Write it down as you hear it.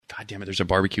God damn it, there's a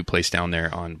barbecue place down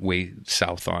there on way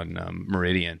south on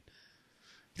Meridian.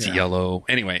 It's yellow.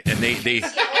 Anyway, and they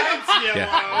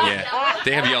yeah,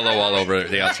 they have yellow all over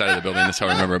the outside of the building. That's how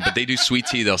I remember. But they do sweet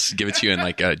tea. They'll give it to you in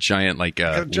like a giant 1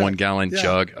 gallon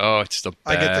jug. Oh, it's the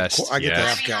best. I get the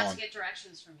half gallon.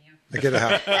 I get a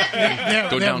half.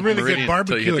 They have really good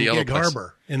barbecue in Gig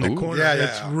Harbor in the corner. Yeah.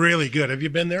 It's really good. Have you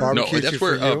been there? No, that's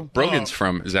where Brogan's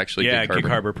from. Is actually Gig Harbor. Gig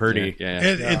Harbor, Purdy.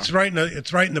 It's right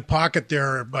in the pocket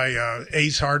there by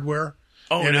Ace Hardware.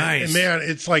 Oh, nice. And man,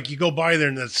 it's like you go by there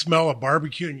and the smell of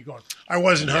barbecue and you go, I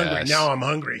wasn't hungry. Now I'm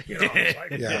hungry. You know,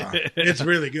 it's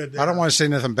really good there. I don't want to say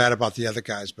nothing bad about the other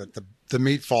guys, but the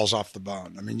meat falls off the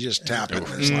bone. I mean, you just tap it.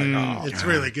 And it's like, it's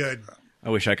really good. I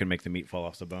wish I could make the meat fall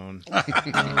off the bone.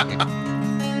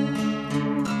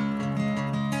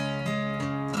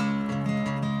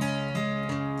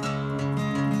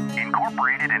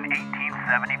 Incorporated in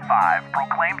 1875,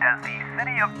 proclaimed as the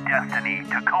City of Destiny,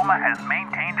 Tacoma has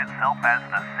maintained itself as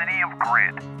the City of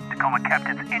Grit. Tacoma kept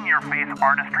its in-your-face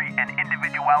artistry and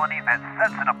individuality that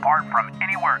sets it apart from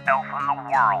anywhere else in the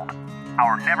world.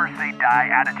 Our never-say-die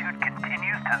attitude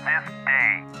continues to this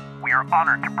day. We are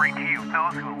honored to bring to you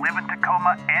those who live in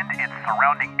Tacoma and its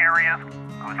surrounding areas,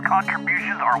 whose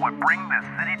contributions are what bring this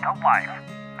city to life.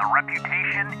 The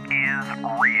reputation is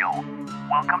real.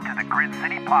 Welcome to the Grid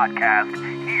City Podcast.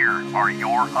 Here are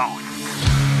your hosts.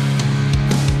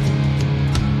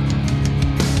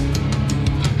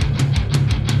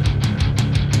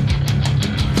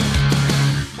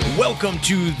 Welcome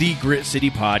to the Grit City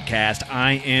Podcast.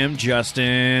 I am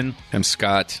Justin. I'm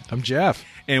Scott. I'm Jeff.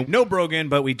 And no Brogan,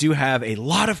 but we do have a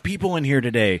lot of people in here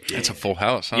today. It's a full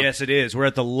house, huh? Yes, it is. We're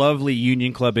at the lovely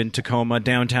Union Club in Tacoma,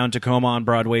 downtown Tacoma on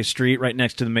Broadway Street, right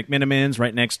next to the McMinimans,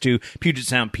 right next to Puget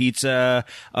Sound Pizza,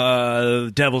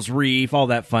 Devil's Reef, all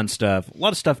that fun stuff. A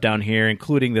lot of stuff down here,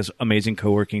 including this amazing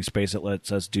co-working space that lets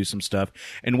us do some stuff.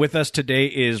 And with us today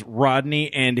is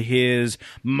Rodney and his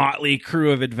motley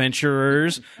crew of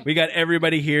adventurers. We got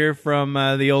everybody here from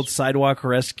the old Sidewalk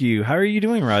Rescue. How are you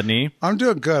doing, Rodney? I'm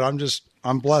doing good.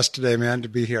 I'm blessed today, man, to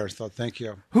be here. So thank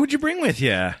you. Who'd you bring with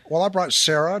you? Well, I brought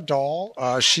Sarah Dahl.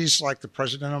 She's like the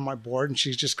president of my board, and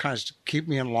she's just kind of keep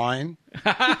me in line.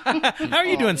 How are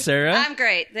you doing, Sarah? I'm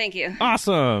great. Thank you.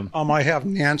 Awesome. I have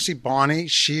Nancy Bonney.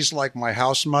 She's like my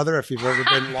house mother if you've ever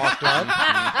been locked up.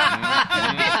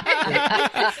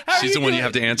 She's the one you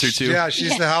have to answer to? Yeah,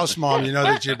 she's the house mom,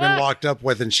 that you've been locked up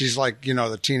with, and she's like,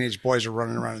 the teenage boys are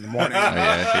running around in the morning. Oh,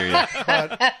 yeah, I hear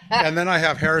you. And then I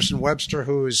have Harrison Webster,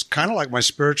 who is kind of like my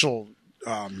spiritual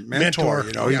mentor.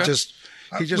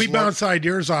 We bounce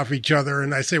ideas off each other,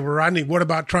 and I say, well, Rodney, what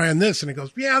about trying this? And he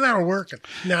goes, yeah, that'll work.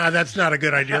 Nah, that's not a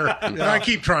good idea. But I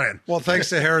keep trying. Well, thanks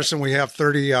to Harrison, we have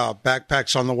 30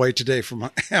 backpacks on the way today from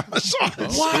Amazon.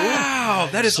 Wow,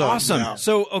 that is awesome. Yeah.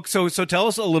 So tell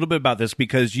us a little bit about this,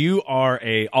 because you are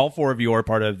all four of you are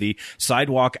part of the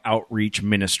Sidewalk Outreach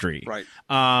Ministry. Right.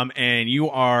 And you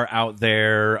are out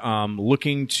there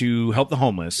looking to help the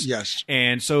homeless. Yes.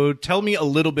 And so tell me a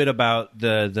little bit about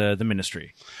the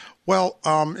ministry. Well,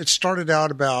 it started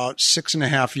out about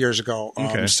 6.5 years ago.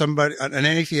 An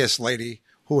atheist lady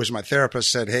who was my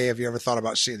therapist said, hey, have you ever thought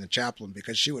about seeing the chaplain?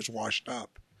 Because she was washed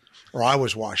up, or I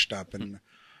was washed up, and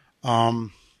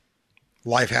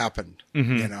life happened.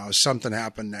 Mm-hmm. Something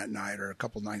happened that night or a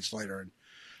couple nights later,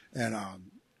 and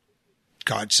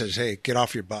God says, hey, get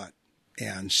off your butt.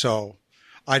 And so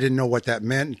I didn't know what that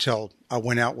meant until I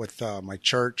went out with my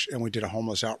church, and we did a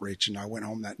homeless outreach, and I went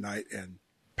home that night, and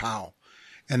pow.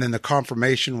 And then the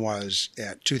confirmation was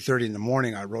at 2:30 in the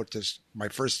morning. I wrote my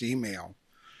first email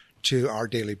to Our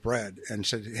Daily Bread and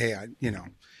said, hey,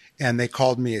 and they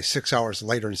called me 6 hours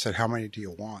later and said, how many do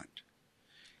you want?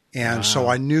 And so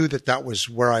I knew that was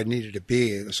where I needed to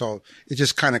be. So it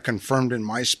just kind of confirmed in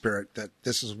my spirit that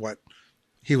this is what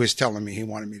he was telling me he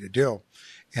wanted me to do.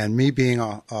 And me being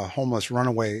a homeless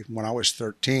runaway when I was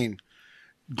 13,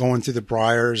 going through the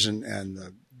briars and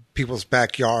the people's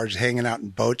backyards, hanging out in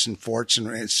boats and forts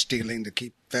and stealing to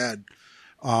keep fed.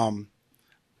 I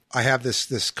have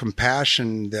this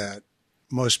compassion that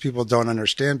most people don't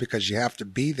understand because you have to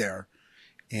be there.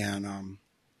 And,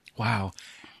 wow.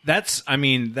 That's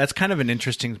kind of an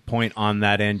interesting point on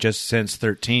that end, just since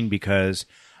 13, because,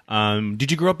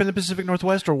 did you grow up in the Pacific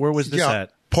Northwest, or where was this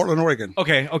at? Portland, Oregon.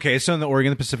 Okay. So in the Oregon,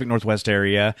 the Pacific Northwest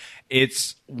area,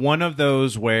 it's one of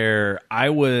those where I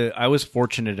was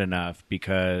fortunate enough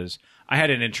because I had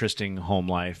an interesting home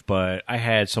life, but I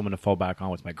had someone to fall back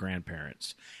on with my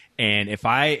grandparents. And if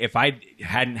I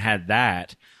hadn't had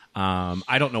that,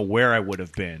 I don't know where I would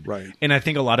have been. Right. And I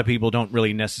think a lot of people don't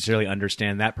really necessarily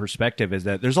understand that perspective, is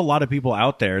that there's a lot of people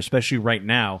out there, especially right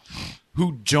now,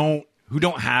 who who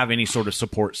don't have any sort of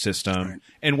support system. Right.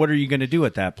 And what are you going to do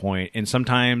at that point? And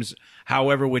sometimes,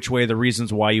 however which way the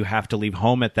reasons why you have to leave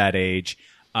home at that age,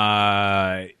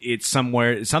 it's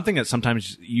something that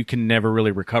sometimes you can never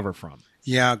really recover from.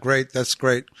 Yeah, great. That's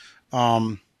great.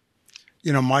 My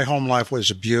home life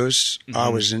was abuse. Mm-hmm. I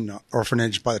was in an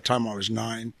orphanage by the time I was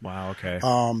 9. Wow. Okay.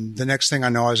 The next thing I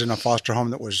know, I was in a foster home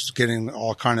that was getting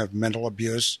all kind of mental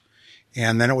abuse.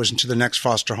 And then it was into the next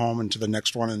foster home and to the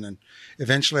next one. And then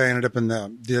eventually I ended up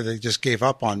they just gave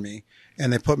up on me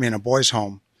and they put me in a boys'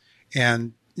 home.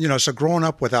 And, so growing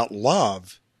up without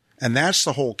love, and that's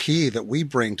the whole key that we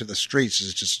bring to the streets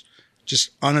is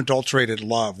just unadulterated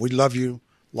love. We love you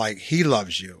like he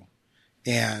loves you.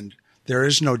 And there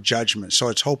is no judgment. So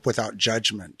it's hope without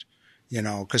judgment,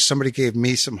 because somebody gave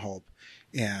me some hope.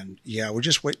 And we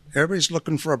just wait. Everybody's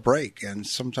looking for a break. And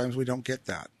sometimes we don't get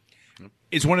that.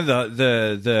 It's one of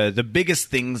the biggest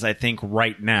things I think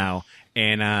right now.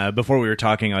 And before we were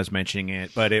talking, I was mentioning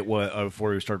it, but it was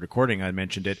before we started recording, I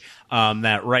mentioned it.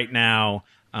 That right now,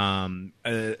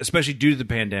 especially due to the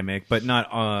pandemic, but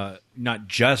not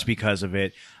just because of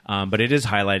it, but it is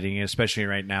highlighting it, especially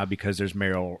right now because there's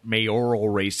mayoral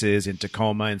races in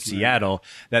Tacoma and Seattle,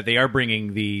 that they are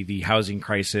bringing the housing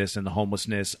crisis and the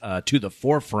homelessness to the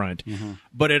forefront. Mm-hmm.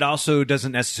 But it also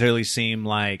doesn't necessarily seem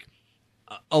like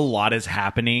a lot is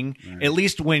happening, at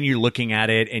least when you're looking at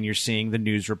it and you're seeing the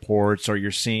news reports or you're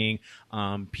seeing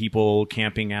people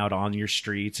camping out on your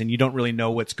streets and you don't really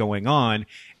know what's going on.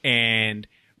 And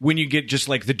when you get just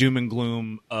like the doom and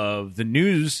gloom of the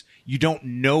news, you don't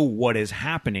know what is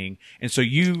happening. And so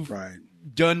you've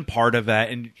done part of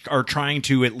that and are trying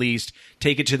to at least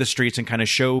take it to the streets and kind of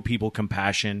show people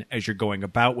compassion as you're going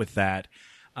about with that.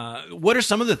 What are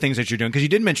some of the things that you're doing? Because you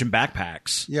did mention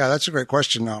backpacks. Yeah, that's a great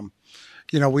question.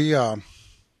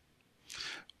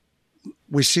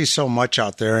 We see so much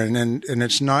out there, and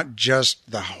it's not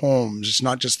just the homes. It's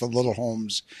not just the little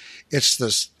homes. It's the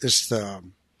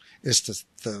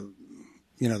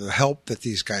help that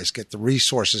these guys get, the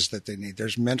resources that they need.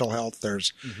 There's mental health.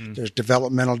 There's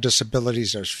developmental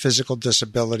disabilities. There's physical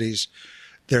disabilities.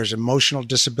 There's emotional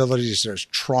disabilities. There's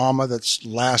trauma that's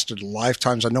lasted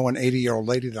lifetimes. I know an 80-year-old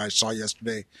lady that I saw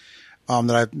yesterday,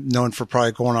 that I've known for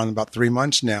probably going on about 3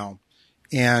 months now.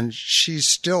 And she's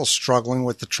still struggling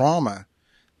with the trauma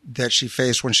that she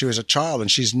faced when she was a child. And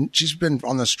she's been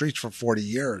on the streets for 40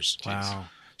 years. Wow.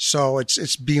 So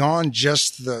it's beyond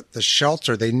just the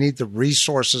shelter. They need the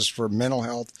resources for mental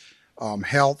health,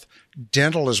 health.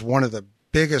 Dental is one of the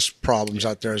biggest problems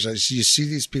out there. As you see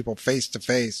these people face to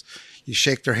face, you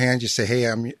shake their hand, you say, hey,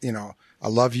 I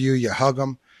love you. You hug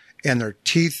them, and their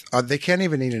teeth, they can't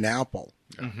even eat an apple.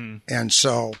 Mm-hmm. And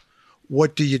so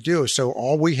what do you do? So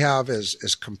all we have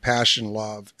is compassion,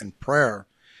 love, and prayer.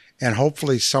 And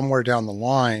hopefully somewhere down the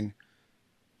line,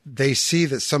 they see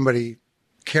that somebody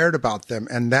cared about them,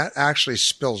 and that actually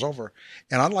spills over.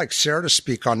 And I'd like Sarah to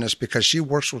speak on this because she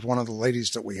works with one of the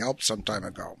ladies that we helped some time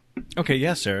ago. Okay,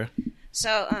 yes, Sarah.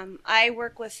 So I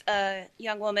work with a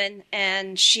young woman,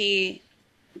 and she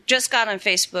just got on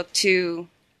Facebook to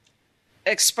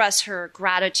express her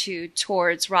gratitude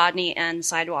towards Rodney and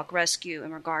Sidewalk Rescue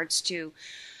in regards to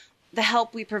the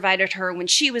help we provided her when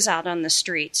she was out on the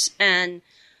streets. And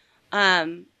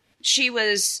she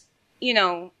was,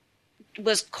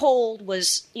 was cold,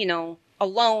 was,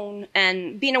 alone.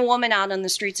 And being a woman out on the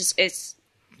streets is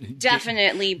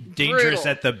definitely dangerous brutal.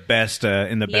 At the best,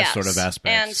 in the best sort of aspects.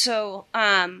 And so,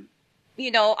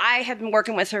 I had been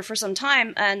working with her for some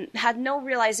time and had no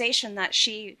realization that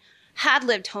she had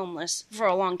lived homeless for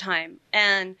a long time,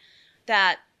 and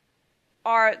that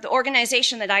the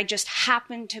organization that I just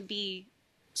happened to be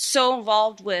so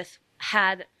involved with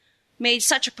had made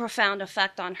such a profound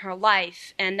effect on her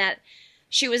life, and that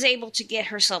she was able to get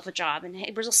herself a job and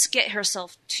able to get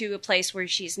herself to a place where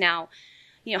she's now,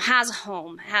 has a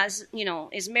home,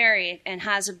 is married, and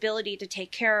has ability to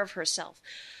take care of herself.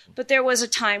 But there was a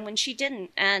time when she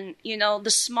didn't. And, the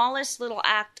smallest little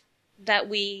act that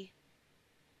we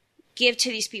give to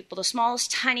these people, the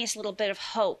smallest, tiniest little bit of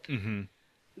hope, mm-hmm.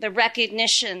 the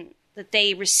recognition that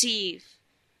they receive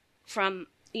from,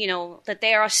 that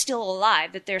they are still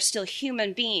alive, that they're still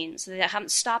human beings, that they haven't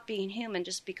stopped being human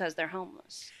just because they're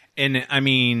homeless. And I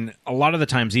mean, a lot of the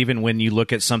times, even when you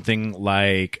look at something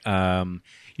like,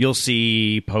 you'll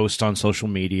see posts on social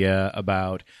media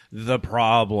about the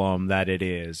problem that it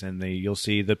is, and you'll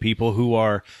see the people who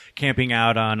are camping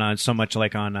out on so much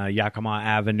like on Yakima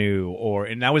Avenue,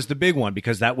 and that was the big one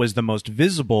because that was the most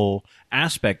visible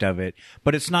aspect of it.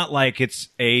 But it's not like it's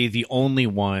the only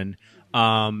one.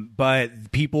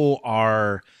 But people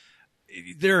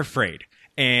they're afraid,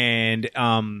 and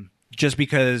just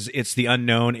because it's the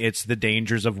unknown, it's the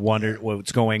dangers of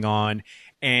what's going on,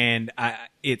 and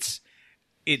it's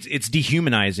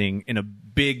dehumanizing in a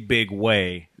big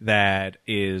way that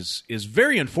is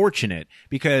very unfortunate,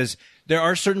 because there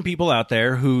are certain people out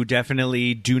there who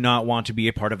definitely do not want to be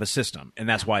a part of a system, and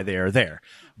that's why they are there.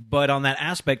 But on that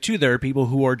aspect too, there are people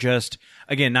who are just,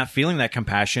 again, not feeling that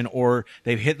compassion, or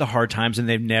they've hit the hard times and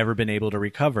they've never been able to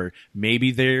recover.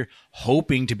 Maybe they're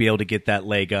hoping to be able to get that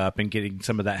leg up and getting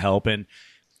some of that help. And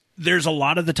there's a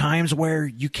lot of the times where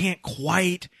you can't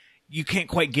quite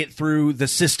get through the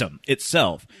system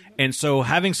itself. And so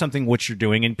having something which you're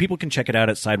doing, and people can check it out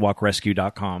at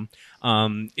sidewalkrescue.com,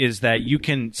 is that you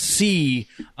can see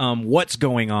what's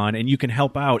going on, and you can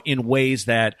help out in ways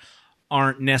that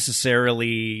aren't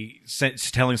necessarily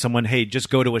telling someone, hey, just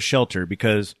go to a shelter,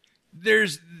 because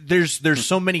there's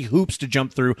so many hoops to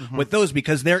jump through with those,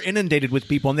 because they're inundated with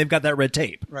people and they've got that red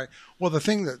tape. Right. Well, the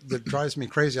thing that drives me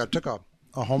crazy, I took a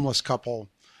homeless couple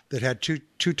that had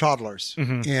two toddlers,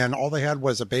 and all they had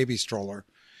was a baby stroller.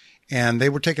 And they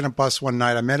were taking a bus one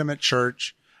night. I met them at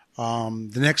church.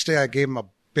 The next day I gave them a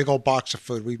big old box of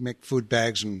food. We make food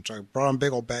bags, and so I brought them a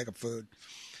big old bag of food.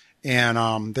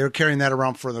 And they were carrying that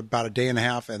around for about a day and a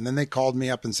half. And then they called me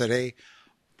up and said, hey,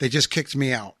 they just kicked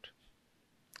me out.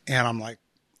 And I'm like,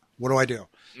 what do I do?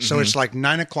 So it's like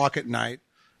 9:00 at night,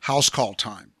 house call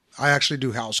time. I actually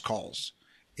do house calls.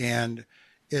 And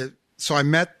so I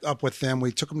met up with them.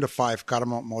 We took them to Fife, got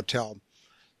them at a motel,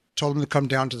 told them to come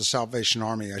down to the Salvation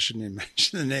Army. I shouldn't even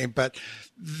mention the name, but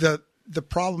the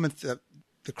problem with the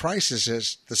crisis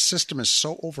is the system is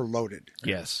so overloaded.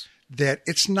 Yes. That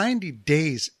it's 90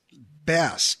 days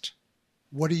best.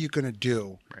 What are you going to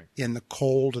do in the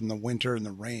cold and the winter and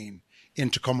the rain in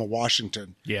Tacoma,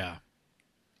 Washington? Yeah.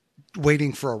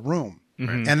 Waiting for a room.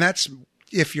 And that's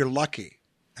if you're lucky.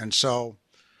 And so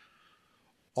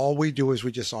all we do is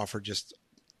we just offer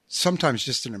sometimes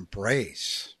just an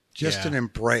embrace. An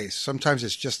embrace. Sometimes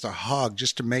it's just a hug,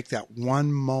 just to make that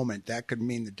one moment. That could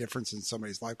mean the difference in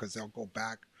somebody's life, because they'll go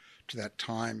back to that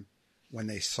time when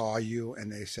they saw you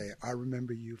and they say, I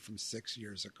remember you from 6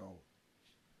 years ago.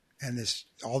 And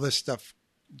all this stuff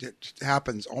that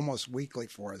happens almost weekly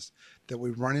for us, that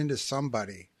we run into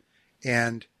somebody.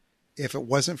 And if it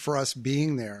wasn't for us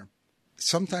being there,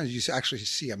 sometimes you actually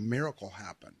see a miracle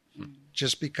happen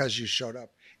just because you showed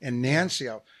up. And Nancy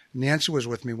was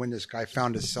with me when this guy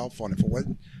found his cell phone. If it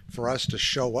wasn't for us to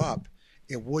show up,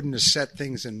 it wouldn't have set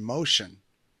things in motion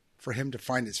for him to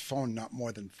find his phone not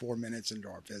more than 4 minutes into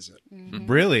our visit.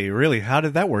 Really? How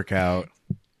did that work out?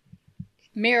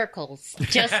 Miracles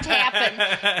just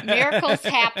happen. Miracles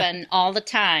happen all the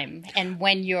time. And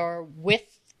when you're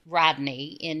with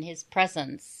Rodney in his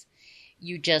presence,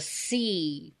 you just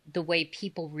see the way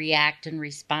people react and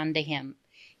respond to him.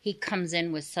 He comes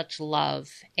in with such love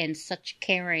and such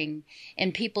caring,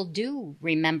 and people do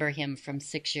remember him from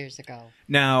 6 years ago.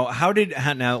 Now,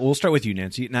 now we'll start with you,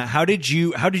 Nancy. Now, how did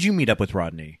you meet up with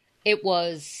Rodney? It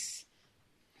was,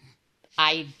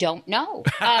 I don't know.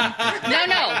 No,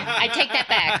 I take that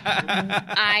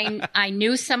back. I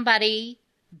knew somebody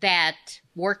that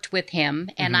worked with him,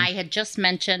 and I had just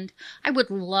mentioned I would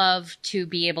love to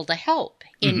be able to help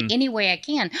in any way I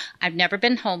can. I've never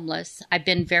been homeless. I've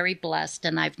been very blessed,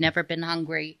 and I've never been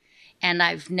hungry, and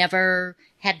I've never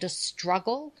had to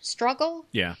struggle.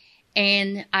 Yeah.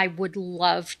 And I would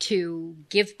love to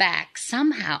give back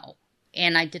somehow,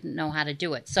 and I didn't know how to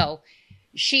do it. So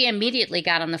she immediately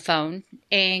got on the phone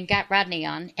and got Rodney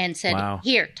on and said,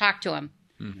 Here, talk to him.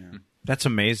 Mm-hmm. That's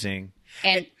amazing.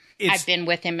 And I've been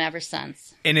with him ever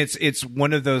since. And it's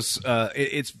one of those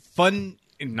it's fun,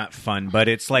 not fun, but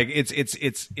it's like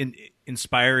it's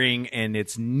inspiring, and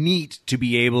it's neat to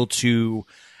be able to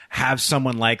have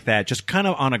someone like that just kind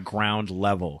of on a ground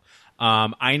level.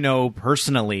 I know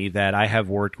personally that I have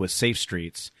worked with Safe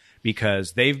Streets,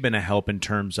 because they've been a help in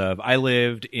terms of, I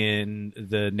lived in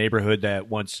the neighborhood that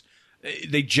once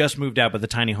they just moved out, but the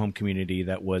tiny home community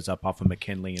that was up off of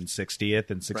McKinley and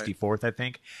 60th and 64th, I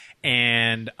think.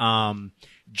 And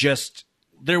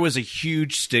there was a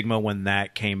huge stigma when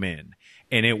that came in.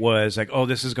 And it was like, oh,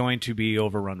 this is going to be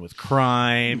overrun with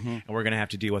crime, and we're going to have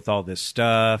to deal with all this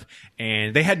stuff.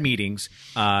 And they had meetings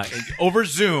over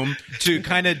Zoom to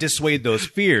kind of dissuade those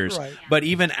fears. Right. But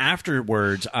even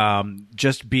afterwards,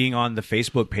 just being on the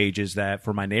Facebook pages that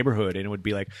for my neighborhood, and it would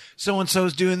be like,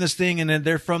 so-and-so's doing this thing, and then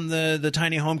they're from the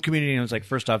tiny home community. And it was like,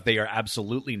 first off, they are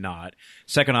absolutely not.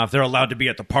 Second off, they're allowed to be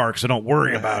at the park, so don't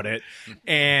worry about it.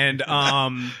 And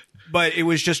But it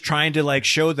was just trying to like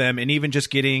show them, and even just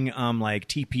getting like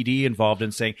TPD involved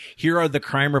and saying, here are the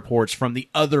crime reports from the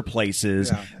other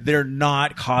places. Yeah. They're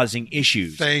not causing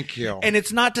issues. Thank you. And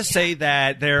it's not to say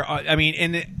that there are, I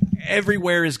mean,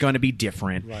 everywhere is going to be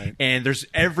different, right. And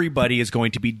everybody is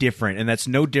going to be different, and that's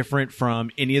no different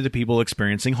from any of the people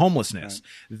experiencing homelessness.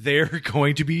 Right. They're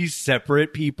going to be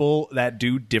separate people that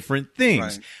do different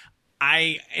things.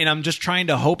 Right. I'm just trying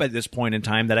to hope at this point in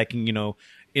time that I can,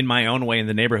 in my own way in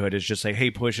the neighborhood, is just say, hey,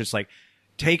 push. It's like,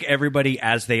 take everybody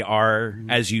as they are,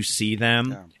 as you see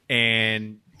them,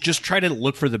 and just try to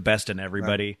look for the best in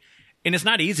everybody. Right. And it's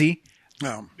not easy.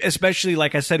 No. Especially,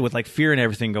 like I said, with like fear and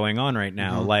everything going on right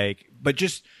now, but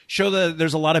just show that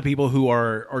there's a lot of people who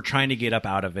are trying to get up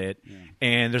out of it. Yeah.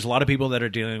 And there's a lot of people that are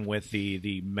dealing with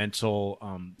the mental,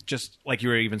 just like you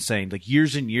were even saying, like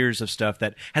years and years of stuff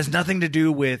that has nothing to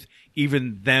do with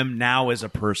even them now as a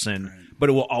person, but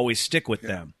it will always stick with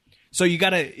them. So you got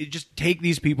to just take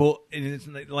these people, and it's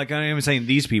like I'm even saying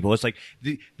these people. It's like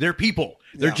they're people.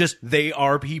 They're they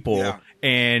are people,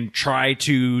 and try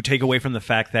to take away from the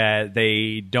fact that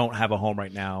they don't have a home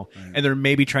right now, and they're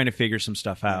maybe trying to figure some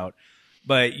stuff out.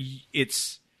 But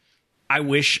I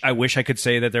wish I could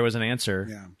say that there was an answer.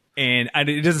 Yeah. And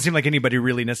it doesn't seem like anybody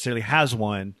really necessarily has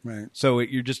one. Right. So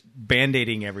you're just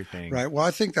Band-Aiding everything. Right. Well,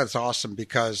 I think that's awesome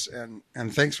because,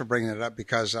 and thanks for bringing it up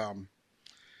because, I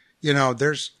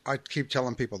keep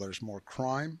telling people there's more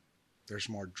crime, there's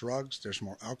more drugs, there's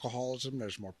more alcoholism,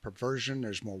 there's more perversion,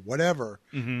 there's more whatever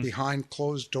behind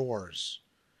closed doors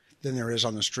than there is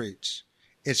on the streets.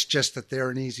 It's just that they're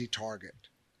an easy target.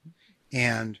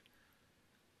 And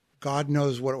God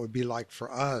knows what it would be like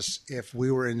for us if we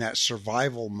were in that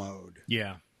survival mode.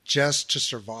 Yeah. Just to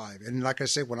survive. And like I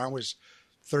said, when I was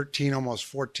 13, almost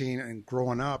 14, and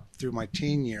growing up through my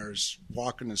teen years,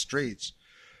 walking the streets,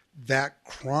 that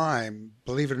crime,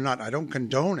 believe it or not, I don't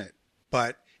condone it,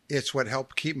 but it's what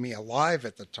helped keep me alive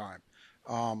at the time.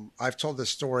 I've told this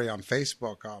story on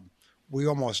Facebook. We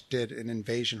almost did an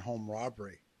invasion home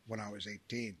robbery when I was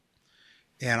 18.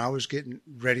 And I was getting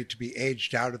ready to be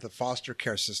aged out of the foster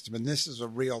care system. And this is a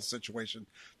real situation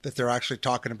that they're actually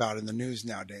talking about in the news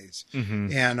nowadays.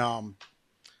 Mm-hmm. And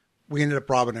we ended up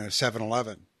robbing a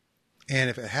 7-Eleven. And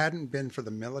if it hadn't been for the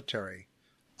military,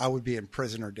 I would be in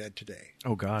prison or dead today.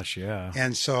 Oh, gosh, yeah.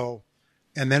 And so,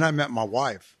 and then I met my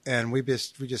wife, and we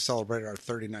just celebrated our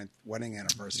 39th wedding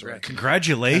anniversary.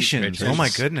 Congratulations. Oh, my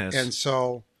goodness. And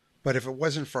so, but if it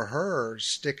wasn't for her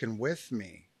sticking with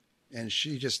me, and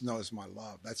she just knows my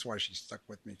love. That's why she stuck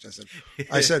with me.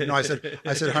 I said,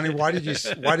 honey, why did you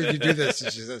do this?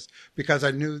 And she says, because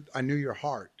I knew your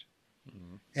heart.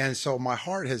 Mm-hmm. And so my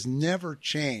heart has never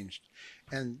changed.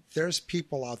 And there's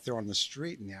people out there on the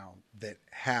street now that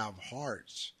have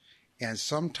hearts. And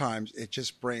sometimes it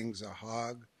just brings a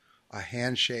hug, a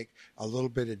handshake, a little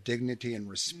bit of dignity and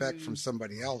respect from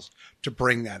somebody else to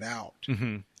bring that out.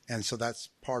 Mm-hmm. And so that's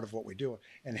part of what we do.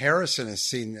 And Harrison has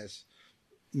seen this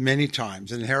many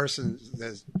times, and Harrison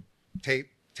has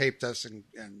taped us and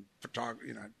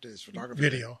did his photography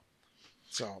video.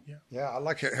 So yeah, I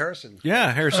like Harrison.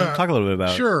 Yeah, Harrison, talk a little bit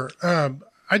about it. Sure.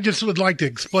 I just would like to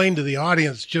explain to the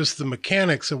audience just the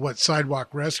mechanics of what Sidewalk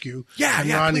Rescue.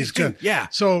 Rodney's got. Yeah.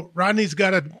 So Rodney's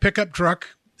got a pickup truck,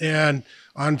 and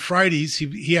on Fridays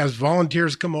he has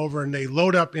volunteers come over and they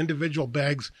load up individual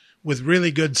bags with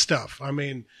really good stuff. I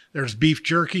mean, there's beef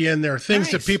jerky in there,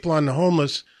 things that people on the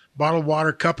homeless. Bottled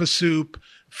water, cup of soup,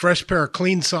 fresh pair of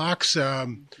clean socks.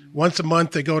 Once a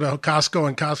month, they go to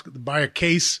Costco to buy a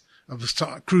case of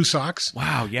crew socks.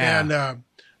 Wow, yeah. And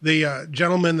the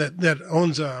gentleman that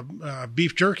owns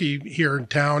beef jerky here in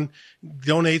town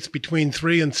donates between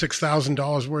 $3,000 and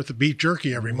 $6,000 worth of beef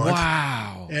jerky every month.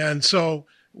 Wow. And so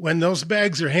when those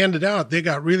bags are handed out, they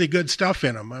got really good stuff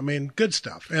in them. I mean, good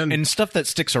stuff. And stuff that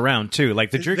sticks around, too.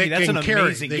 Like the jerky, that's an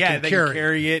amazing... They can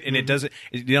carry it, and it doesn't...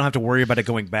 You don't have to worry about it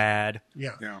going bad.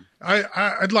 Yeah.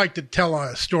 I'd like to tell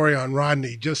a story on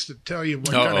Rodney, just to tell you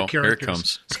what kind of character... Here it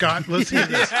comes. Scott, listen to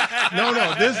this.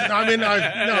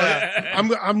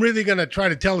 I'm really going to try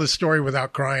to tell this story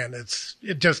without crying.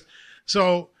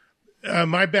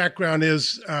 My background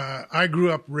is I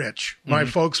grew up rich. My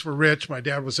folks were rich. My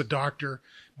dad was a doctor.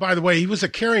 By the way, he was a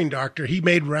caring doctor. He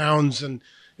made rounds and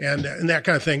that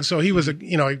kind of thing. So he was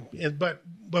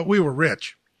but we were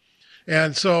rich.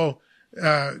 And so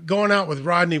going out with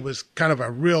Rodney was kind of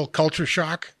a real culture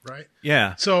shock, right?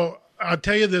 Yeah. So I'll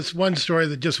tell you this one story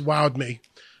that just wowed me.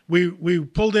 We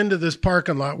pulled into this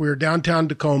parking lot. We were downtown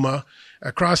Tacoma.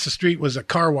 across the street was a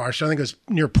car wash. I think it was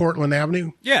near Portland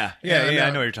Avenue. Yeah. I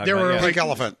know what you're talking about. Pink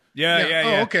Elephant. Yeah.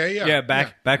 Oh, okay. Yeah. Yeah.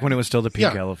 Back when it was still the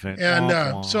Pink Elephant.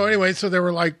 And so anyway, so there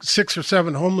were like 6 or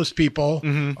 7 homeless people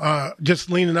just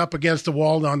leaning up against the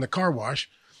wall on the car wash.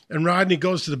 And Rodney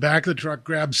goes to the back of the truck,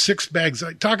 grabs 6 bags.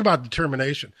 Talk about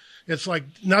determination. It's like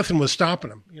nothing was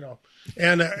stopping him,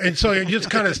 And so you just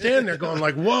kind of stand there going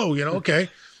like, whoa, okay.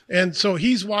 And so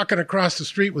he's walking across the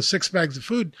street with 6 bags of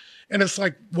food. And it's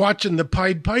like watching the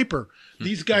Pied Piper.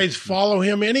 These guys follow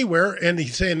him anywhere. And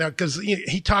he's saying that because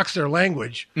he talks their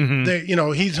language. They,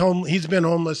 he's been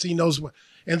homeless. He knows what.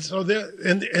 And so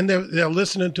they're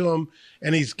listening to him,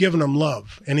 and he's giving them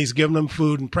love, and he's giving them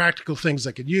food and practical things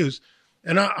they could use.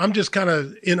 And I'm just kind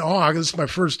of in awe. This is my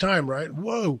first time, right?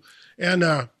 Whoa.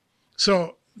 And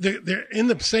so they're in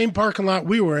the same parking lot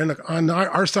we were in on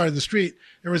our side of the street.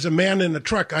 There was a man in a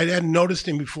truck. I hadn't noticed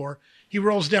him before. He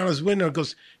rolls down his window and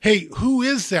goes, "Hey, who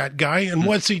is that guy and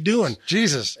what's he doing?"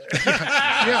 Jesus.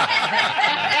 Yeah.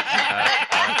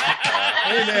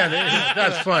 Amen.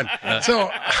 That's fun. So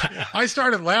I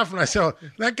started laughing. I said,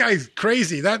 "That guy's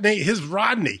crazy. His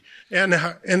Rodney." And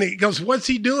he goes, "What's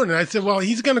he doing?" And I said, "Well,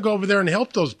 he's going to go over there and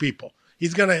help those people.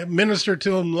 He's going to minister to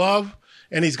them love,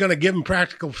 and he's going to give them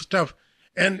practical stuff."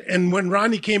 And when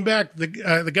Rodney came back, the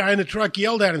guy in the truck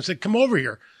yelled at him and said, "Come over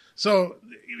here." So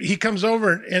he comes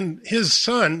over, and his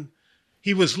son,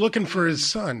 he was looking for his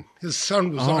son. His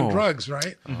son was on drugs,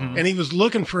 right? Mm-hmm. And he was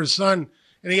looking for his son.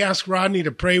 And he asked Rodney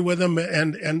to pray with him,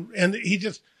 and he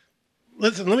just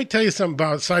listen. Let me tell you something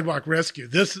about Sidewalk Rescue.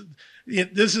 This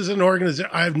is an organization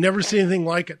I've never seen anything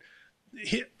like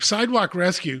it. Sidewalk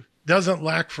Rescue doesn't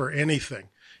lack for anything.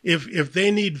 If they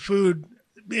need food,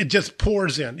 it just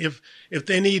pours in. If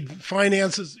they need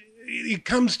finances, it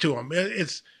comes to them.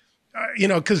 It's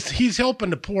because he's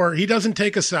helping the poor. He doesn't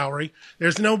take a salary.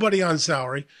 There's nobody on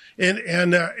salary, and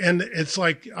it's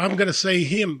like I'm going to say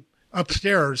him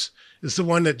upstairs is the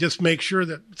one that just makes sure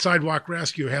that Sidewalk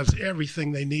Rescue has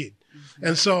everything they need. Mm-hmm.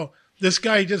 And so this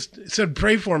guy just said,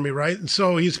 "Pray for me," right? And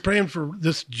so he's praying for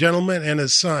this gentleman and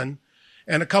his son.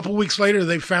 And a couple weeks later,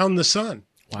 they found the son.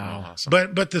 Wow. Awesome.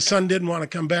 But the son didn't want to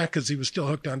come back because he was still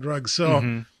hooked on drugs.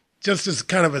 So just as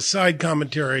kind of a side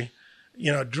commentary,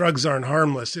 drugs aren't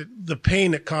harmless. The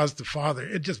pain it caused the father,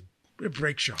 it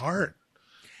breaks your heart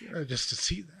just to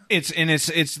see that.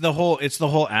 It's the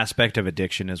whole aspect of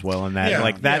addiction as well, and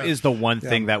that is the one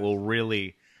thing that will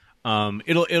really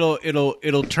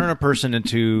it'll turn a person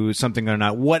into something they're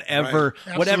not, whatever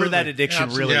that addiction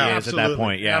really is at that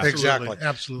point. Yeah,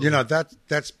 absolutely.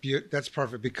 That's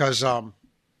perfect because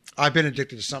I've been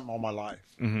addicted to something all my life,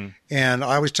 and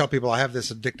I always tell people I have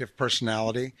this addictive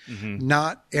personality.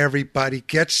 Not everybody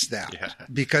gets that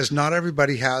because not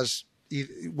everybody has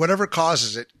whatever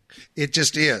causes it. It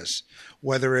just is.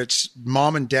 Whether it's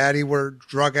mom and daddy were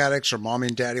drug addicts or mom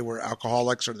and daddy were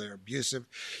alcoholics or they're abusive,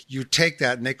 you take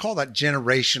that and they call that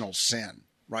generational sin,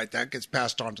 right? That gets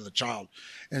passed on to the child.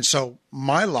 And so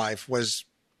my life was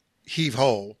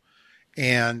heave-ho.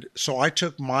 And so I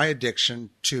took my addiction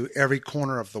to every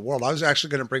corner of the world. I was actually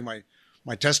going to bring my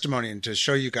testimony in to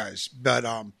show you guys, but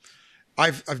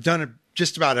I've done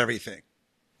just about everything.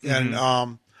 And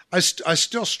I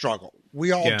still struggle.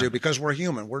 We all do because we're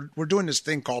human. We're doing this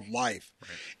thing called life.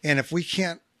 Right. And if we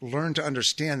can't learn to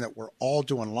understand that we're all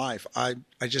doing life, I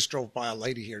just drove by a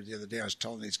lady here the other day. I was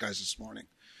telling these guys this morning.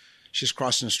 She's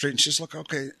crossing the street and she's like,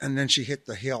 okay. And then she hit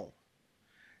the hill.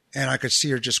 And I could see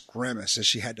her just grimace as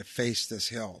she had to face this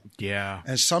hill. Yeah.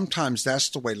 And sometimes that's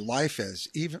the way life is.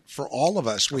 Even for all of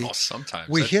us, we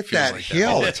hit that hill.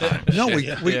 All the time. No,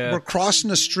 we're crossing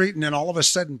the street and then all of a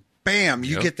sudden, bam,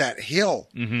 you get that hill.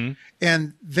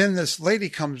 And then this lady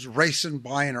comes racing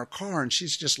by in her car and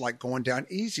she's just like going down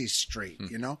Easy Street,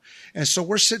 And so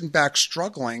we're sitting back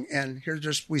struggling and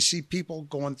we see people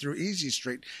going through Easy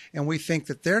Street and we think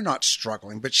that they're not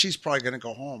struggling, but she's probably going to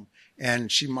go home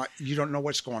and you don't know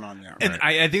what's going on there. And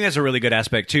I think that's a really good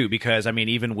aspect too, because I mean,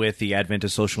 even with the advent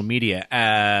of social media,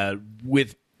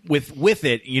 with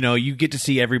it, you get to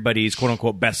see everybody's quote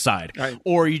unquote best side,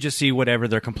 or you just see whatever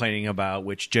they're complaining about,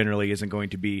 which generally isn't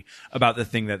going to be about the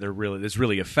thing that that's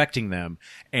really affecting them.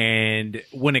 And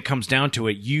when it comes down to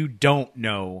it, you don't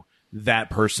know that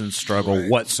person's struggle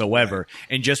whatsoever.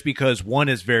 And just because one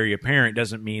is very apparent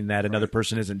doesn't mean that another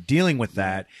person isn't dealing with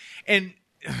that. And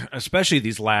especially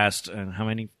these last, how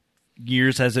many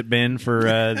years has it been for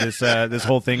this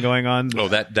whole thing going on? Oh,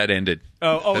 that ended.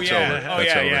 Oh That's yeah. over. Oh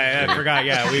That's yeah, over. yeah. I forgot.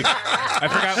 Yeah,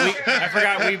 I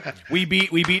forgot. We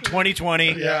beat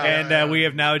 2020, and we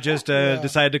have now just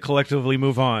decided to collectively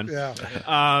move on.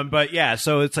 Yeah. But yeah,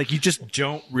 so it's like you just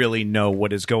don't really know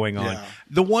what is going on. Yeah.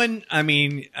 The one, I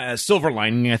mean, silver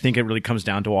lining, I think it really comes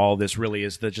down to all of this. Really,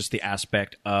 is just the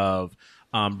aspect of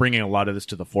bringing a lot of this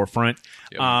to the forefront.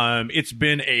 Yep. It's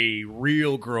been a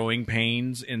real growing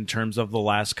pains in terms of the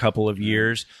last couple of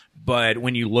years. But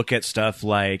when you look at stuff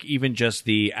like even just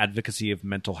the advocacy of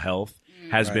mental health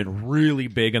has been really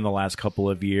big in the last couple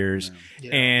of years.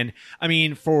 Yeah. And I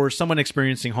mean, for someone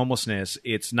experiencing homelessness,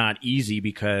 it's not easy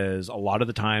because a lot of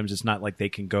the times it's not like they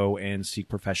can go and seek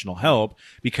professional help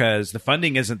because the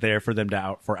funding isn't there for them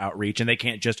for outreach, and they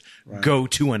can't just go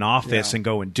to an office and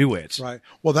go and do it. Right.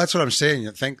 Well, that's what I'm saying.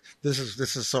 You think this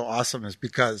is so awesome is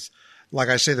because, like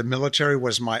I say, the military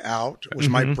was my out, was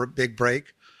my big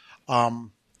break.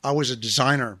 I was a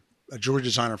jewelry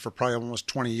designer for probably almost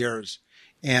 20 years.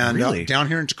 And really? Down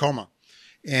here in Tacoma.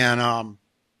 And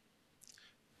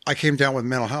I came down with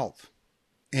mental health.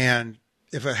 And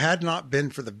if it had not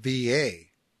been for the VA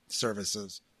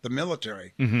services, the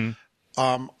military,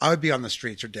 I would be on the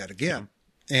streets or dead again.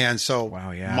 And so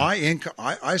my income,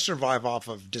 I survive off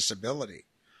of disability.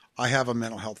 I have a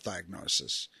mental health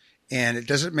diagnosis. And it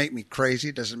doesn't make me crazy.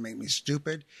 It doesn't make me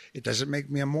stupid. It doesn't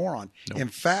make me a moron. Nope. In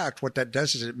fact, what that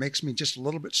does is it makes me just a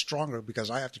little bit stronger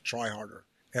because I have to try harder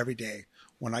every day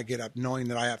when I get up, knowing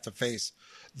that I have to face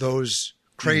those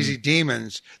crazy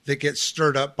demons that get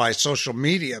stirred up by social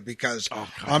media because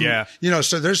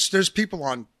so there's people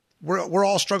on, we're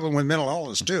all struggling with mental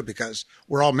illness too, because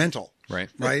we're all mental. Right.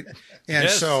 And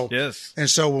so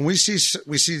when we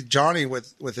see Johnny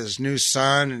with his new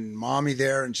son and mommy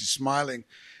there and she's smiling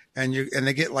and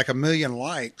they get like 1 million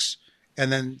likes.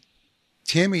 And then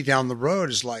Timmy down the road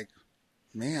is like,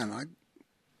 man,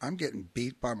 I'm getting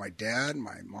beat by my dad.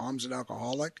 My mom's an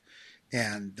alcoholic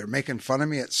and they're making fun of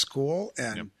me at school.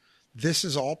 And this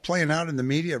is all playing out in the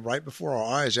media right before our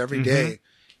eyes every day.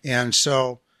 And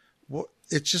so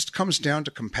it just comes down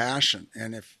to compassion.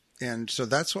 And so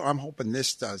that's what I'm hoping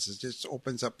this does, is just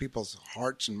opens up people's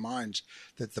hearts and minds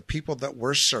that the people that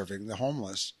we're serving, the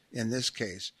homeless in this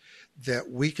case,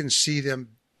 that we can see them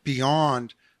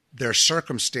beyond their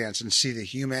circumstance and see the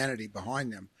humanity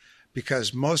behind them.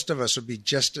 Because most of us would be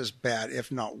just as bad,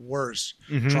 if not worse,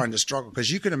 trying to struggle.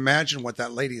 Because you can imagine what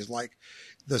that lady is like,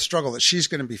 the struggle that she's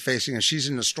going to be facing. And she's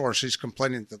in the store, she's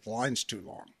complaining that the line's too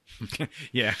long.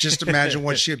 Just imagine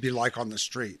what she'd be like on the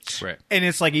streets. Right. And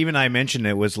it's like, even I mentioned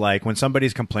it was like when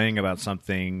somebody's complaining about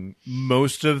something,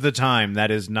 most of the time that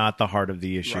is not the heart of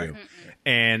the issue. Right.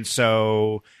 And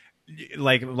so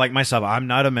like myself, I'm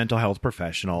not a mental health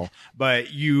professional,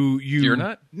 but you're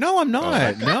not? No, I'm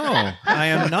not. No, I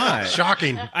am not.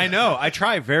 Shocking. I know. I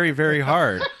try very, very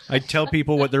hard. I tell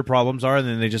people what their problems are, and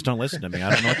then they just don't listen to me.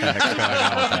 I don't know what the heck's going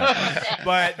on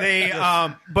with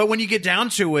that. But when you get down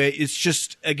to it, it's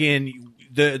just, again,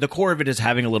 the core of it is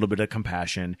having a little bit of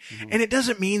compassion. And it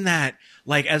doesn't mean that,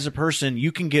 like, as a person,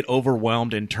 you can get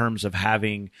overwhelmed in terms of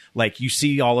having, like, you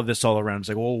see all of this all around. It's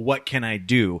like, well, what can I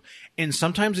do? And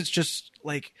sometimes it's just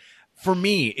like, for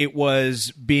me, it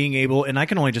was being able, and I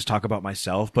can only just talk about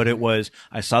myself, but it was,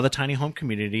 I saw the tiny home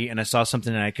community and I saw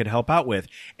something that I could help out with.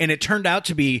 And it turned out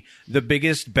to be the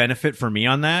biggest benefit for me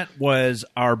on that was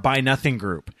our Buy Nothing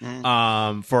group. We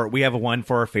have one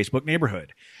for our Facebook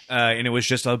neighborhood. And it was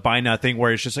just a buy nothing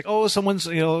where it's just like, oh, someone's,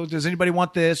 does anybody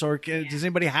want this? Or does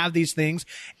anybody have these things?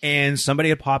 And somebody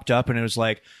had popped up and it was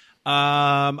like,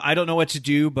 I don't know what to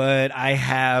do, but I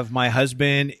have my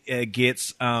husband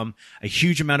gets a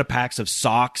huge amount of packs of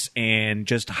socks and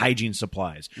just hygiene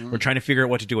supplies. We're trying to figure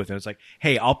out what to do with it. It's like,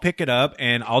 hey, I'll pick it up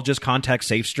and I'll just contact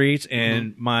Safe Streets,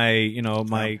 and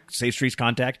my Safe Streets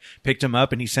contact picked him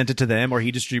up and he sent it to them, or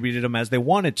he distributed them as they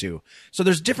wanted to. So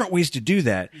there's different ways to do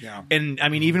that. Yeah. And I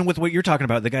mean, even with what you're talking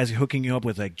about, the guys hooking you up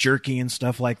with like jerky and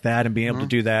stuff like that and being able to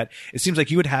do that, it seems like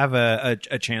you would have a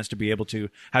chance to be able to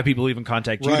have people even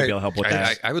contact you to be able to help with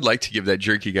that. I would like to give that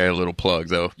jerky guy a little plug,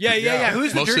 though. Yeah.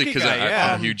 Who's the mostly jerky guy? Mostly because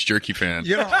I'm a huge jerky fan.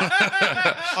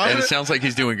 And it sounds like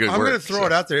he's doing good work. I'm going to throw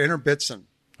it out there. Bitson.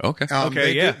 Okay.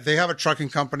 They have a trucking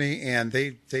company, and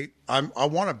I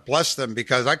want to bless them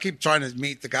because I keep trying to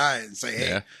meet the guy and say,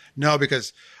 hey, no,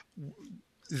 because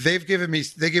they give me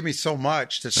so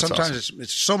much that sometimes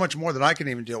it's so much more than I can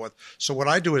even deal with. So what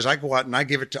I do is I go out and I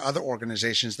give it to other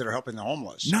organizations that are helping the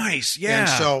homeless. Nice.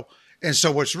 Yeah. And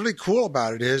so what's really cool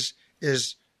about it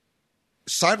is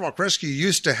Sidewalk Rescue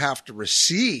used to have to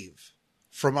receive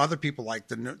from other people like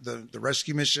the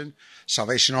Rescue Mission,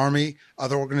 Salvation Army,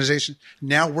 other organizations.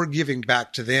 Now we're giving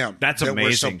back to them. That's that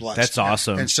we're so amazing. blessed. That's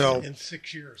awesome. And so In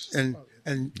 6 years. and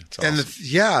That's awesome.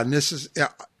 and this is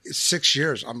 6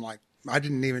 years. I'm like, I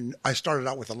started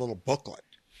out with a little booklet,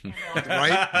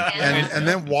 right? And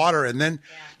then water. And then,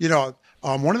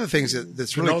 one of the things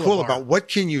that's really Granola cool bar. about what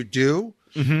can you do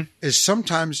is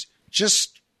sometimes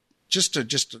just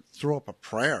to throw up a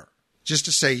prayer, just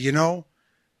to say,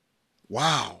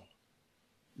 wow,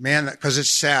 man, because it's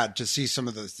sad to see some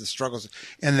of the struggles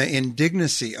and the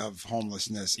indignity of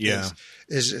homelessness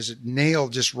is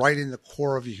nailed just right in the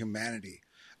core of your humanity.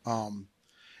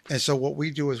 And so what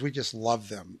we do is we just love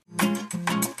them.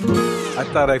 I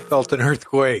thought I felt an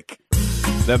earthquake.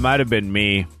 That might have been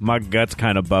me. My gut's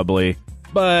kind of bubbly.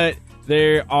 But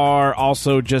there are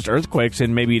also just earthquakes,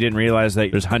 and maybe you didn't realize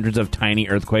that there's hundreds of tiny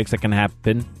earthquakes that can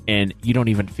happen, and you don't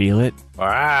even feel it.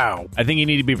 Wow. I think you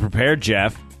need to be prepared,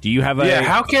 Jeff. Do you have Yeah,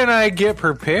 how can I get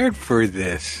prepared for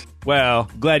this? Well,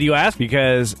 glad you asked,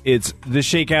 because it's the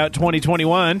Shakeout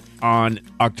 2021 on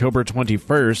October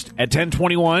 21st at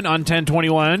 10:21 on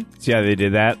 10/21. See how they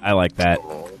did that? I like that.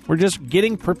 We're just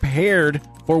getting prepared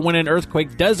for when an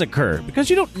earthquake does occur,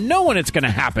 because you don't know when it's going to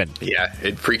happen. Yeah,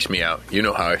 it freaks me out. You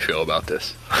know how I feel about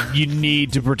this. You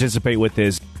need to participate with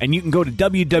this, and you can go to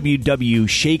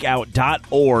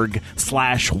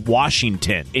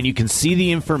www.shakeout.org/Washington, and you can see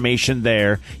the information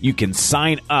there. You can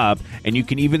sign up, and you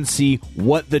can even see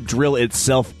what the drill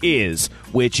itself is,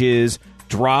 which is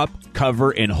drop,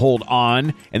 cover, and hold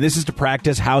on. And this is to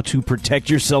practice how to protect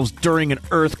yourselves during an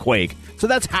earthquake. So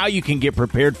that's how you can get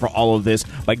prepared for all of this,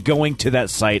 by going to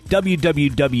that site,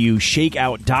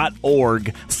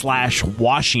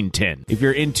 www.shakeout.org/Washington. If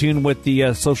you're in tune with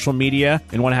the social media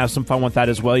and want to have some fun with that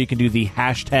as well, you can do the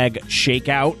hashtag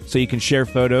Shakeout, so you can share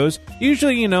photos.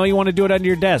 Usually, you want to do it under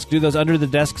your desk. Do those under the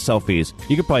desk selfies.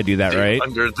 You could probably do that, right?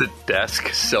 Under the desk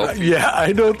selfie. Yeah,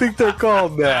 I don't think they're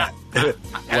called that.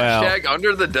 Hashtag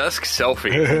under the desk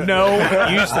selfie. No,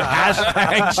 use the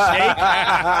hashtag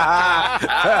Shakeout.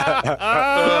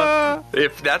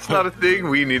 If that's not a thing,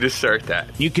 we need to start that.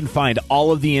 You can find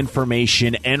all of the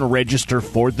information and register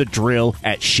for the drill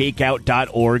at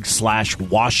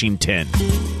shakeout.org/Washington.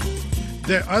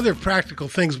 The other practical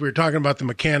things we were talking about, the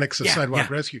mechanics of Sidewalk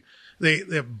Rescue. They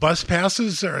have bus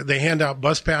passes, or they hand out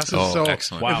bus passes. Oh, so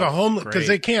excellent. if a homeless, because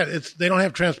they don't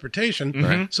have transportation.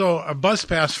 Mm-hmm. So a bus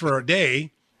pass for a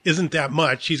day isn't that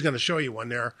much. He's going to show you one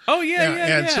there. Oh,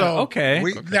 yeah. So okay.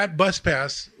 That bus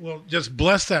pass will just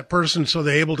bless that person, so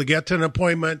they're able to get to an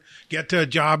appointment, get to a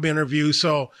job interview.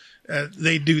 So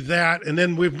they do that. And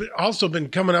then we've also been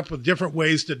coming up with different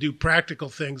ways to do practical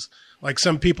things. Like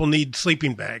some people need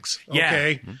sleeping bags.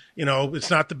 Okay. Yeah. It's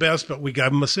not the best, but we give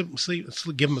them a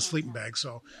sleeping bag.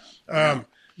 So,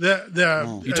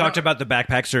 you talked about the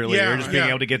backpacks earlier, just being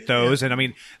able to get those. And I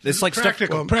mean, it's like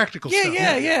practical stuff.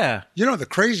 Yeah. The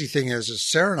crazy thing is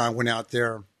Sarah and I went out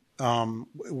there.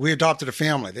 We adopted a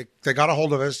family. They got a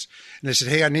hold of us and they said,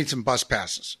 "Hey, I need some bus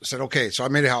passes." I said, "Okay." So I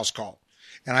made a house call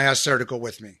and I asked Sarah to go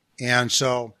with me. And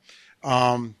so,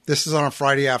 this is on a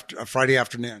Friday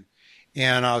afternoon.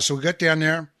 And so we got down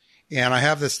there, and I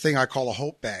have this thing I call a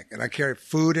hope bag, and I carry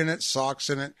food in it, socks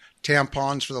in it,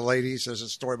 tampons for the ladies. There's a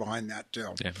story behind that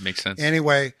too. Yeah, makes sense.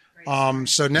 Anyway,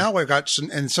 so now we've got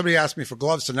some, and somebody asked me for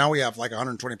gloves, so now we have like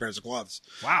 120 pairs of gloves.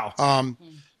 Wow.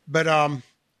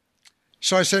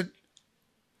 So I said,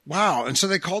 wow. And so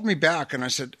they called me back, and I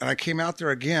said, and I came out there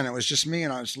again. It was just me,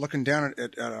 and I was looking down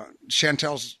at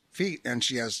Chantel's feet, and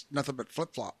she has nothing but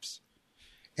flip-flops.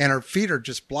 And her feet are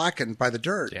just blackened by the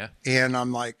dirt. Yeah. And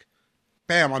I'm like,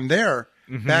 bam, I'm there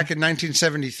back in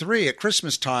 1973 at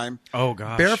Christmas time. Oh,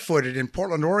 gosh. Barefooted in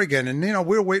Portland, Oregon. And, we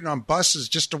were waiting on buses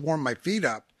just to warm my feet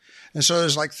up. And so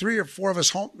there's like 3 or 4 of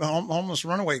us homeless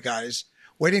runaway guys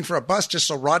waiting for a bus just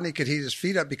so Rodney could heat his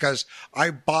feet up, because I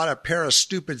bought a pair of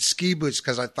stupid ski boots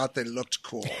because I thought they looked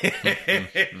cool. And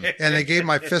they gave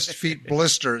my feet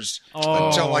blisters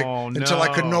until I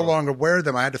could no longer wear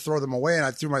them. I had to throw them away, and I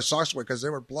threw my socks away because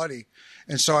they were bloody.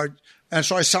 And so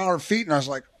I saw her feet, and I was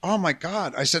like, oh my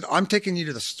God. I said, I'm taking you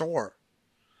to the store.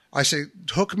 I said,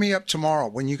 hook me up tomorrow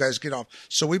when you guys get off.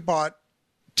 So we bought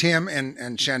Tim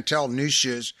and Chantel new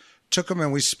shoes, took them,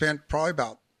 and we spent probably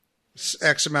about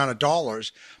X amount of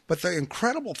dollars. But the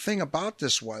incredible thing about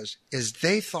this is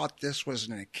they thought this was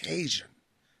an occasion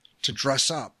to dress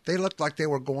up. They looked like they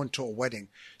were going to a wedding.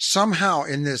 Somehow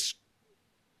in this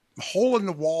hole in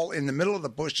the wall in the middle of the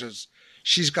bushes,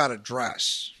 she's got a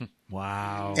dress.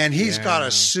 Wow. And he's got a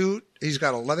suit. He's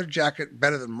got a leather jacket,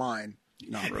 better than mine.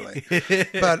 Not really.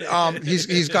 But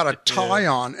he's got a tie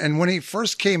on. And when he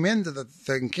first came into the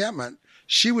encampment,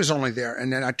 She was only there.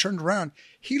 And then I turned around.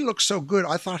 He looked so good.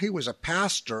 I thought he was a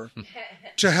pastor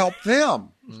to help them.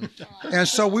 And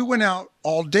so we went out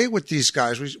all day with these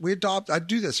guys. I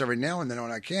do this every now and then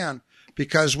when I can,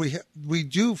 because we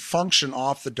do function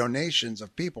off the donations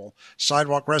of people.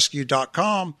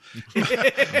 Sidewalkrescue.com. Wink,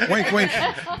 wink, wink,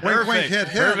 wink, hint,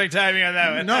 hint. Perfect timing on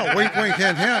that one. No, wink, wink,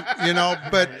 hint, hint.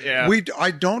 But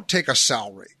I don't take a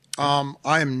salary.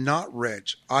 I am not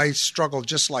rich. I struggle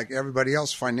just like everybody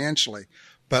else financially.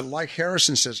 But like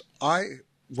Harrison says,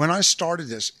 when I started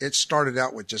this, it started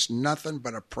out with just nothing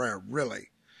but a prayer, really.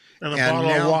 And a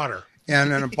bottle of water.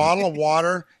 And then a bottle of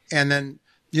water. And then,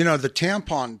 the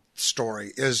tampon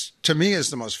story to me is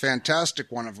the most fantastic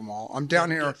one of them all. I'm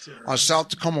down here on South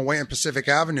Tacoma Way and Pacific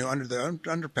Avenue under the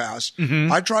underpass.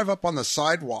 Mm-hmm. I drive up on the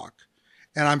sidewalk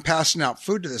and I'm passing out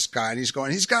food to this guy and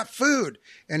he's got food.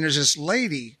 And there's this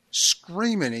lady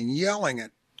screaming and yelling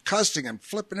and cussing and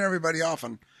flipping everybody off.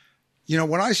 And,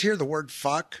 when I hear the word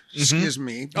fuck, excuse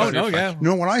me. Oh, no, yeah.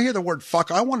 When I hear the word fuck,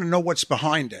 I want to know what's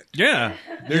behind it. Yeah.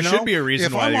 There should be a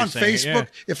reason why they're saying it. Yeah.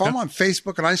 If I'm on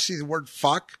Facebook and I see the word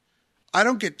fuck, I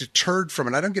don't get deterred from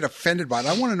it. I don't get offended by it.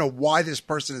 I want to know why this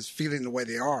person is feeling the way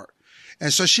they are.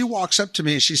 And so she walks up to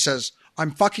me and she says,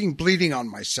 I'm fucking bleeding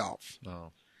on myself.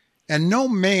 Oh. And no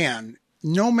man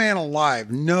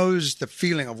alive knows the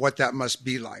feeling of what that must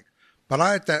be like. But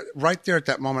right there at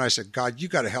that moment, I said, God, you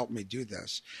got to help me do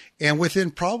this. And within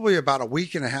probably about a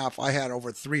week and a half, I had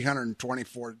over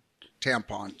 324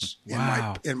 tampons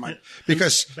in my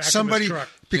because somebody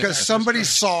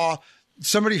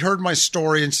heard my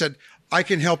story and said, I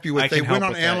can help you with. They went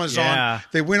on Amazon. Yeah.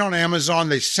 They went on Amazon.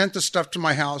 They sent the stuff to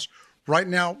my house. Right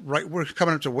now, we're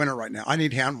coming up to winter right now. I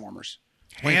need hand warmers.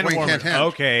 Hand warmers.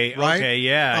 Okay. Right? Okay.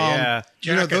 Yeah.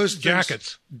 Those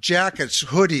jackets,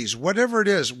 hoodies, whatever it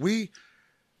is.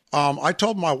 I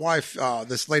told my wife,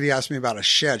 this lady asked me about a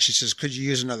shed. She says, could you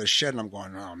use another shed? And I'm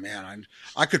going, oh man,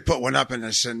 I could put one up in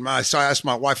this. And so I asked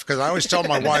my wife, because I always tell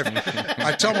my wife,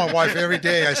 every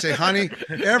day, I say, honey,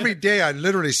 every day I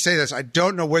literally say this. I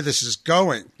don't know where this is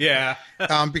going. Yeah.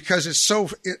 Because it's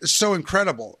so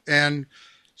incredible. And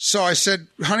so I said,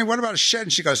 honey, what about a shed?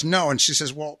 And she goes, no. And she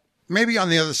says, well, maybe on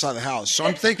the other side of the house. So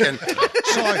I'm thinking, in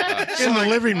the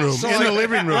living room.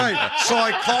 Right.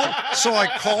 So I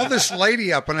called this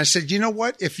lady up and I said, you know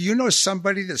what? If you know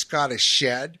somebody that's got a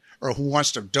shed or who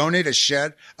wants to donate a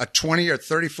shed, a 20 or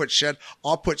 30-foot shed,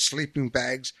 I'll put sleeping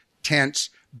bags, tents,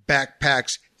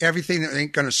 backpacks, everything that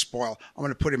ain't going to spoil. I'm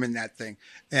going to put them in that thing.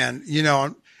 And,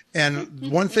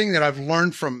 and one thing that I've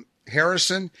learned from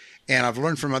Harrison and I've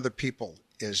learned from other people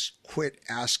is quit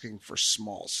asking for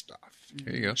small stuff.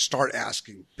 There you go. Start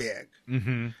asking big.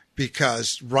 Mm-hmm.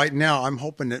 Because right now I'm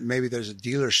hoping that maybe there's a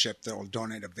dealership that will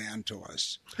donate a van to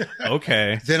us.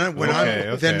 Okay. Then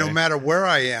no matter where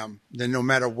I am,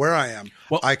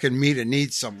 well, I can meet a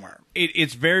need somewhere.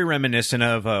 It's very reminiscent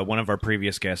of one of our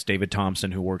previous guests, David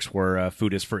Thompson, who works for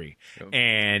Food is Free. Yep.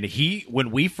 And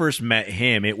when we first met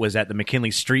him, it was at the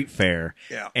McKinley Street Fair.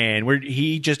 Yeah. And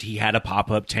he had a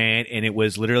pop-up tent, and it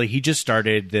was literally, he just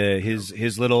started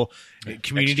his little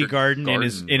community garden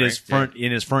in his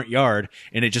front yard,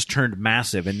 and it just turned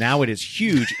massive. And now it is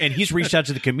huge. And he's reached out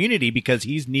to the community because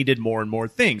he's needed more and more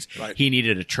things. Right. He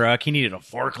needed a truck. He needed a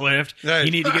forklift. Right.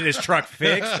 He needed to get his truck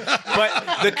fixed.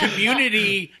 But the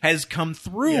community has come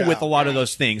through with a lot of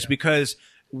those things because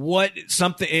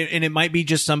and it might be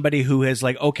just somebody who has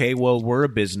like, okay, well, we're a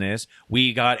business.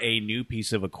 We got a new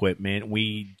piece of equipment.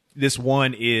 This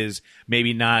one is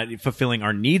maybe not fulfilling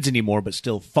our needs anymore, but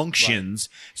still functions.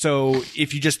 Right. So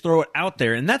if you just throw it out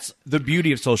there, and that's the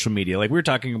beauty of social media. Like we were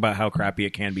talking about how crappy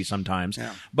it can be sometimes,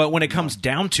 but when it comes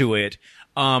down to it,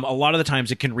 a lot of the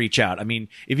times it can reach out. I mean,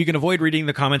 if you can avoid reading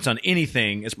the comments on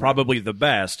anything, it's probably the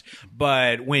best.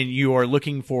 But when you are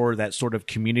looking for that sort of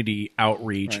community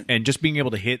outreach and just being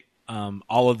able to hit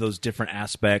all of those different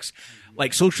aspects,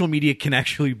 like social media can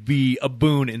actually be a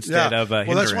boon instead of a hindrance.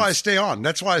 Well, that's why I stay on.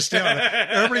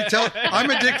 Everybody I'm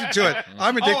addicted to it.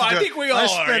 I think we all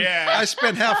are. I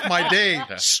spend half my day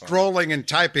scrolling and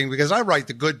typing because I write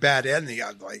the good, bad, and the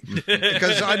ugly.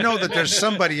 Because I know that there's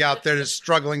somebody out there that's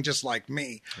struggling just like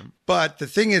me. But the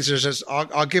thing is,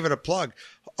 I'll give it a plug.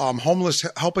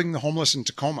 Helping the homeless in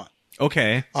Tacoma.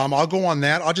 Okay. I'll go on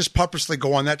that. I'll just purposely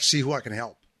go on that to see who I can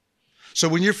help. So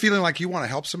when you're feeling like you want to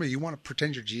help somebody, you want to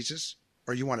pretend you're Jesus,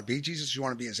 or you want to be Jesus, you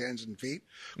want to be his hands and feet,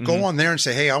 go on there and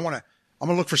say, hey, I'm going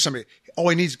to look for somebody. Oh,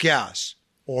 he needs gas,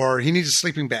 or he needs a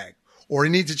sleeping bag, or he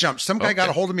needs a jump. Some guy got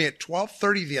a hold of me at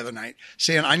 12:30 the other night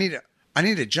saying, I need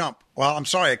a jump. Well, I'm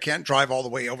sorry, I can't drive all the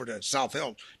way over to South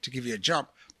Hill to give you a jump,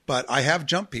 but I have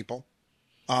jump people.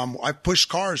 I pushed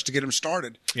cars to get them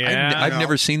started. Yeah. I've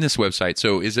never seen this website.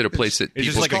 So is it a place that it's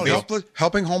people just can like go?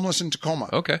 Helping Homeless in Tacoma.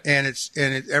 Okay. And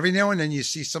every now and then you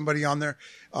see somebody on there.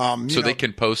 So they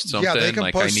can post something. Yeah, they can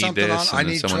like, post I need something this. on. I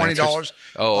need $20.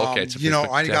 Oh, okay. It's a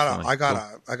Facebook,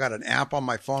 definitely. I got an app on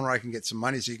my phone where I can get some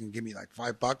money, so you can give me like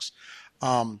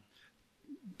 $5.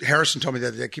 Harrison told me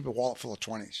that they keep a wallet full of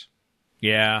 20s.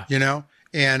 Yeah.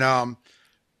 And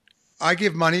I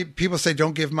give money. People say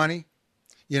don't give money.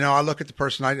 I look at the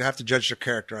person. I have to judge their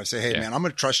character. I say, hey, man, I'm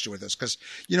going to trust you with this. Because,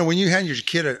 when you hand your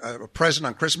kid a present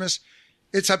on Christmas,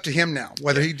 it's up to him now,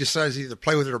 whether he decides to either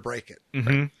play with it or break it.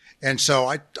 Mm-hmm. Right? And so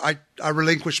I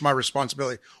relinquish my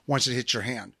responsibility once it hits your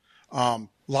hand. A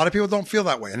lot of people don't feel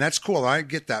that way, and that's cool. I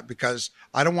get that because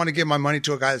I don't want to give my money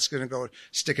to a guy that's going to go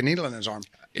stick a needle in his arm.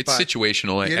 It's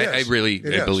situational. I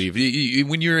believe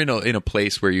when you're in a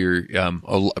place where you're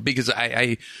because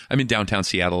I'm in downtown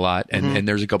Seattle a lot, and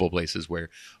there's a couple of places where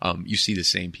you see the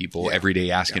same people every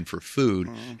day asking for food,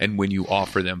 and when you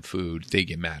offer them food, they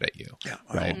get mad at you,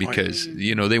 right? Because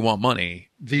they want money.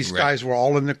 These guys were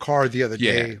all in the car the other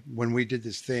day when we did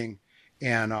this thing,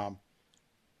 and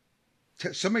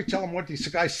somebody tell him what these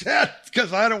guys said,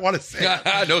 because I don't want to say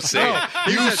it. No, say it.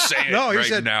 You say it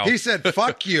right now. He said,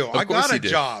 "Fuck you! I got a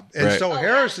job." And so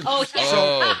Harrison,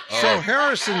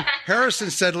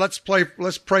 Harrison said, "Let's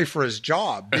pray for his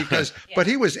job," because, but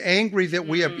he was angry that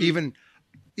we have even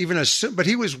assumed, but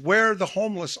he was where the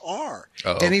homeless are,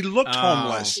 and he looked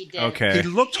homeless. He did. Okay. He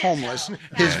looked homeless.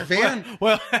 His van.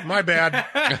 Well, my bad.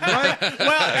 Right?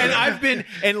 Well,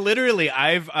 and literally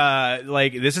I've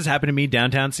this has happened to me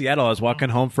downtown Seattle. I was walking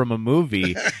home from a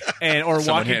movie or Someone walking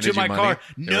to handed my you money? car.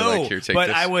 They were No, like, "Here, take but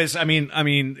this." I was. I'm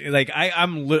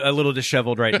a little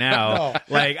disheveled right now.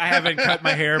 Like I haven't cut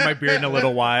my hair, my beard in a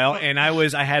little while, and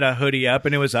I had a hoodie up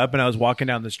and it was up, and I was walking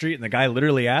down the street, and the guy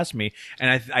literally asked me,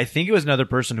 and I think it was another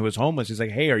person who was homeless. He's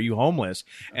like, "Hey, are you homeless?"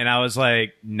 And I was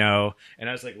like, "No." And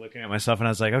I was like looking at myself, and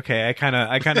I was like, "Okay, I kind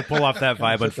of pull off that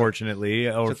vibe, unfortunately,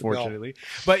 or fortunately."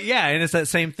 But yeah, and it's that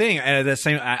same thing.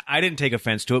 I didn't take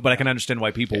offense to it, but I can understand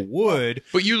why people would.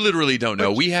 But you literally don't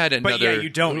know. We had another. But yeah, you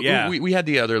don't. Yeah, we had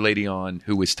the other lady on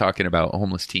who was talking about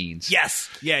homeless teens. Yes.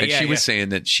 Yeah. And she was saying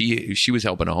that she was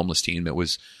helping a homeless teen that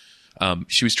was.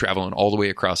 She was traveling all the way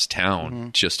across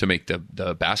town just to make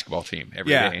the basketball team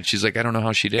every day. And she's like, I don't know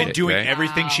how she did it. Doing right?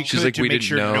 everything she She's could like, to we make didn't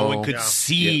sure know. no one could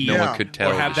see no one could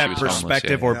tell or have that that she was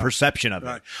perspective homeless. or perception of it.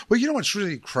 Right. Well, you know what's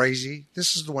really crazy?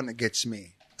 This is the one that gets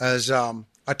me. As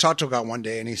I talked to a guy one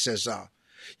day, and he says,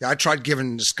 I tried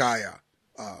giving this guy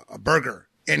a burger,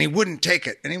 and he wouldn't take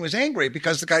it. And he was angry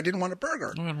because the guy didn't want a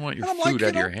burger. I don't want your And I'm food like, out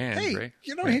of your hand, hey, right?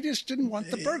 He just didn't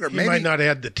want the burger. He Maybe might not have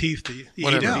had the teeth to eat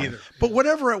it either. But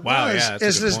whatever it Wow, was, yeah,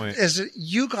 that's a good point. is that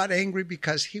you got angry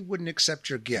because he wouldn't accept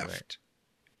your gift. Right.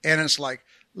 And it's like,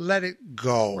 let it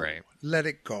go. Right. Let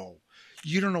it go.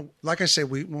 You don't know. Like I say,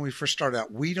 when we first started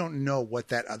out, we don't know what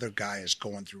that other guy is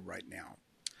going through right now.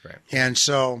 Right. And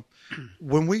so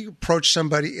when we approach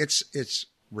somebody, it's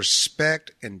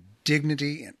respect and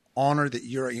dignity and honor that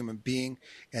you're a human being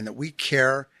and that we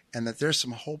care and that there's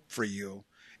some hope for you.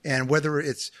 And whether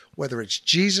it's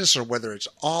Jesus or whether it's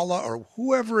Allah or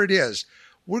whoever it is,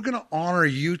 we're going to honor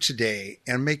you today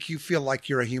and make you feel like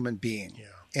you're a human being.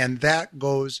 Yeah. And that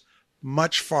goes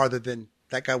much farther than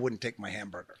that guy wouldn't take my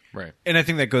hamburger. Right. And I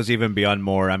think that goes even beyond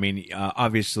more. I mean,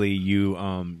 obviously you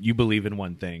believe in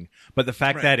one thing, but the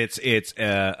fact that it's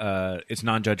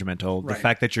non-judgmental, the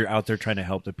fact that you're out there trying to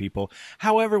help the people,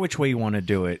 however which way you want to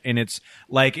do it, and it's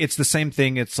the same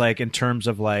thing. It's like in terms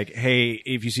of like, hey,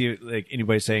 if you see like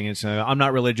anybody saying it's, I'm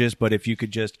not religious, but if you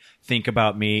could just think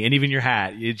about me, and even your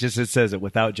hat, it says it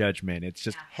without judgment. It's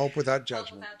just Hope without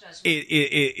judgment.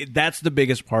 that's the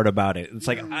biggest part about it. It's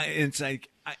like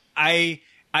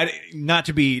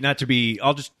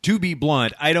to be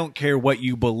blunt, I don't care what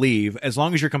you believe as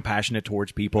long as you're compassionate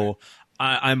towards people.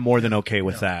 I'm more than okay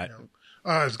with that.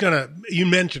 You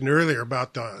mentioned earlier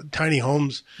about the tiny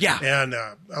homes. Yeah. And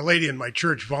a lady in my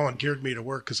church volunteered me to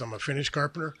work because I'm a finish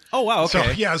carpenter. Oh, wow.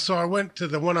 Okay. So I went to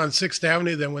the one on 6th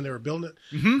Avenue then when they were building it.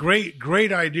 Mm-hmm.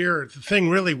 Great idea. The thing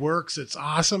really works. It's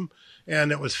awesome.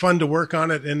 And it was fun to work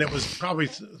on it. And it was probably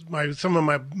some of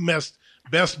my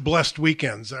best blessed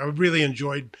weekends. I really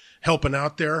enjoyed helping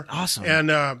out there.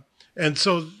 Awesome. And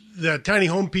so the tiny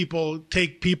home people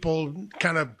take people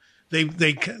kind of,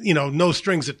 they no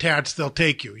strings attached. They'll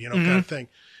take you, kind of thing.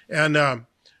 And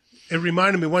it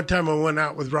reminded me one time I went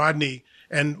out with Rodney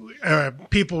and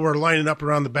people were lining up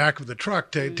around the back of the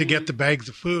truck to get the bags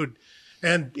of food.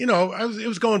 And, it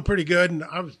was going pretty good and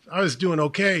I was doing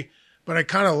okay, but I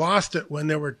kind of lost it when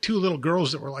there were two little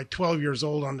girls that were like 12 years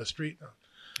old on the street.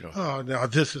 Oh, no,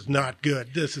 this is not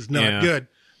good. This is not good.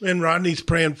 and Rodney's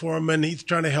praying for him, and he's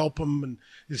trying to help him, and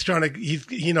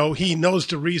he knows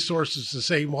the resources to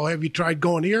say, well, have you tried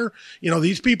going here?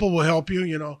 These people will help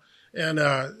you, and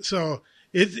so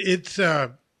it's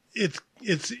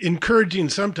encouraging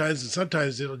sometimes, and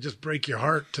sometimes it'll just break your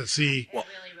heart to see. Well,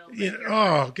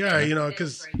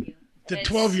 because the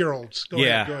 12-year-olds. Go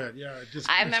ahead. Yeah,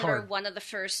 I remember one of the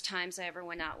first times I ever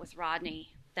went out with Rodney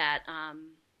that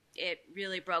it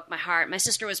really broke my heart. My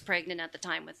sister was pregnant at the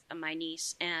time with my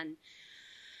niece, and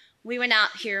we went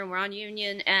out here, and we're on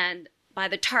Union, and by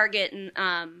the Target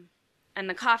and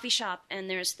the coffee shop, and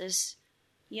there's this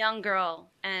young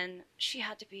girl, and she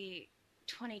had to be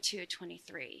 22,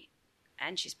 23,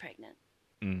 and she's pregnant,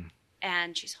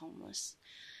 and she's homeless.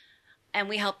 And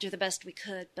we helped her the best we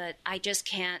could, but I just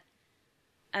can't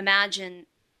imagine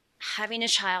having a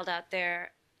child out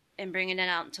there and bringing it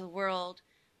out into the world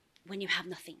when you have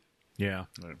nothing. Yeah.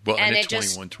 Well, and at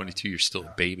 21, 22, you're still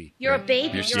a baby. You're a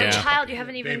baby. You're a child. You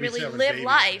haven't even really lived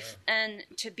life. Yeah. And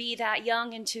to be that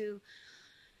young and to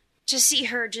see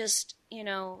her just,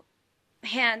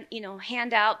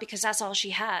 hand out because that's all she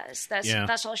has.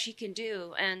 That's all she can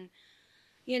do. And,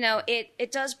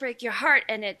 it does break your heart,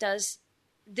 and it does.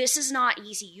 This is not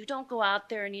easy. You don't go out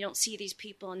there and you don't see these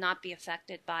people and not be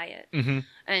affected by it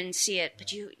and see it.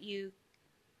 But you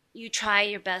try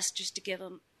your best just to give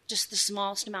them just the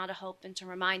smallest amount of hope and to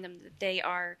remind them that they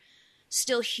are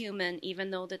still human,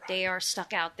 even though that they are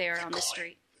stuck out there on the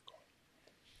street.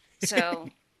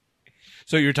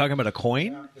 So you're talking about a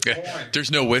coin? Yeah.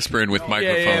 There's no whispering with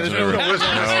microphones.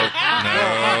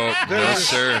 No,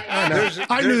 sir.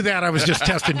 I knew that. I was just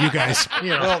testing you guys.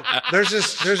 Well, there's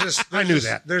this. I knew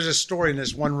that. There's a story in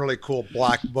this one really cool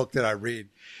black book that I read,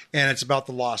 and it's about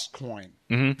the lost coin.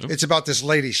 Mm-hmm. It's about this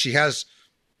lady.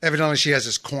 Evidently she has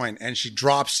this coin, and she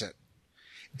drops it,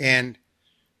 and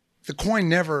the coin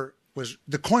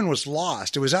was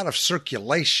lost. It was out of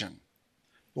circulation,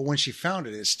 but when she found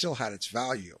it, it still had its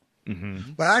value.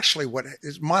 Mm-hmm. But actually,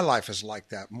 my life is like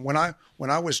that. When I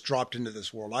was dropped into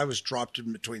this world, I was dropped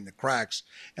in between the cracks,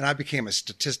 and I became a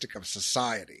statistic of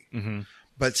society. Mm-hmm.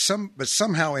 But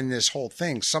somehow in this whole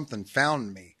thing, something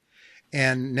found me,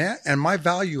 and my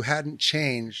value hadn't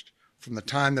changed from the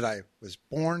time that I was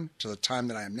born to the time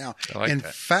that I am now. In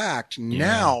fact,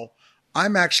 now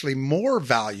I'm actually more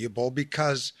valuable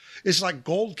because it's like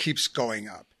gold keeps going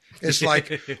up. It's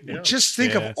like, just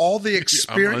think of all the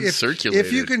experience.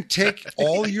 If you can take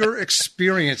all your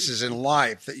experiences in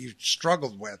life that you've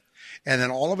struggled with, and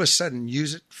then all of a sudden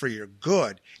use it for your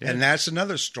good. Yeah. And that's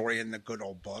another story in the good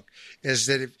old book, is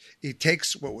that if he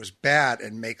takes what was bad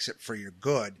and makes it for your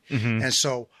good. Mm-hmm. And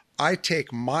so I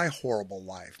take my horrible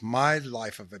life, my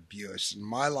life of abuse, and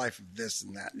my life of this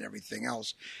and that and everything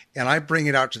else, and I bring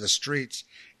it out to the streets,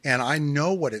 and I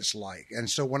know what it's like. And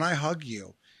so when I hug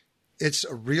you, it's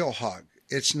a real hug.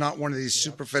 It's not one of these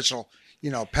superficial,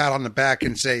 pat on the back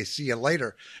and say, see you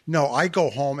later. No, I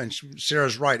go home, and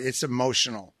Sarah's right. It's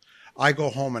emotional. I go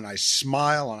home and I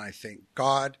smile and I thank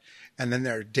God. And then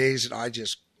there are days that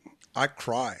I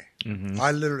cry. Mm-hmm.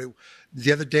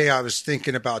 The other day I was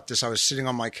thinking about this. I was sitting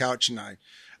on my couch and I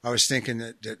was thinking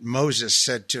that Moses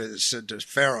said to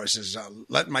Pharaoh, says,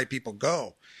 let my people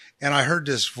go. And I heard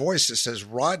this voice that says,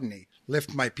 Rodney,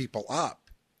 lift my people up.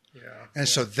 Yeah. And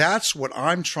so that's what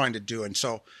I'm trying to do.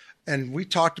 And we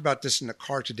talked about this in the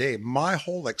car today. My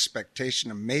whole expectation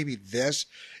of maybe this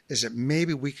is that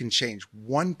maybe we can change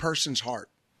one person's heart,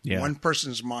 one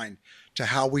person's mind to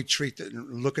how we treat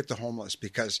and look at the homeless,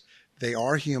 because they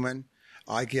are human.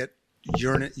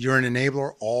 You're an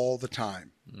enabler all the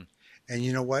time. Mm. And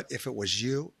you know what? If it was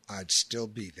you, I'd still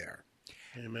be there.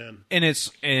 Amen.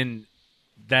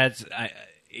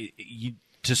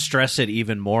 To stress it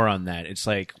even more on that, it's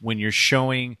like when you're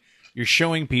showing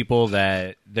people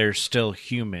that they're still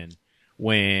human.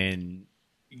 When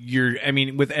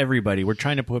with everybody, we're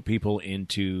trying to put people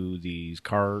into these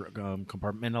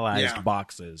compartmentalized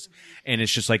boxes, and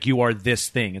it's just like, you are this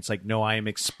thing. It's like, no, I am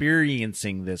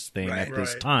experiencing this thing at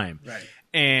this time. Right.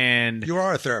 And you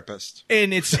are a therapist,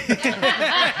 and it's just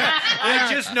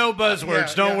no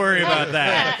buzzwords. Don't worry about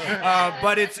that.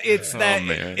 But it's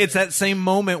that same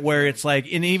moment where it's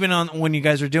like, and even when you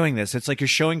guys are doing this, it's like you're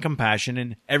showing compassion,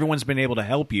 and everyone's been able to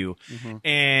help you. Mm-hmm.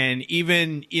 And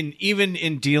even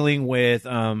in dealing with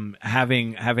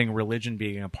having religion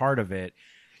being a part of it,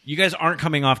 you guys aren't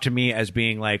coming off to me as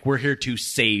being like, we're here to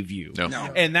save you.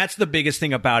 No. And that's the biggest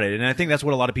thing about it. And I think that's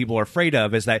what a lot of people are afraid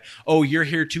of, is that, oh, you're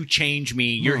here to change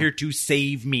me. You're here to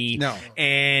save me. No.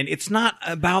 And it's not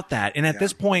about that. And at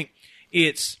this point,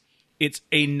 it's it's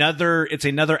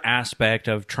another aspect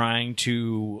of trying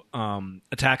to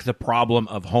attack the problem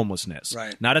of homelessness.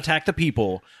 Right. Not attack the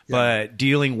people, but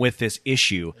dealing with this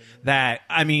issue that,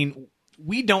 I mean,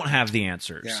 we don't have the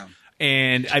answers. Yeah.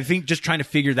 And I think just trying to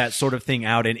figure that sort of thing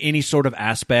out in any sort of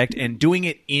aspect and doing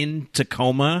it in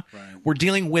Tacoma, we're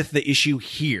dealing with the issue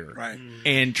here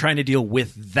and trying to deal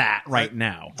with that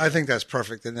now. I think that's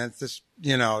perfect. And that's just,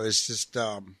 it's just,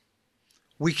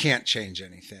 we can't change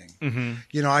anything.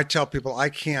 Mm-hmm. I tell people I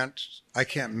can't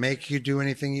make you do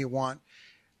anything you want.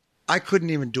 I couldn't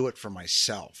even do it for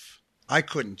myself. I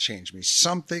couldn't change me.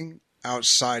 Something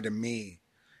outside of me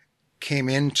came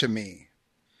into me.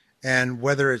 And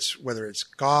whether it's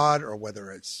God or whether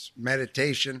it's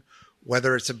meditation,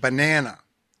 whether it's a banana,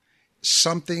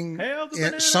 something,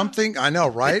 I know,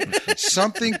 right?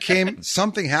 something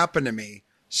happened to me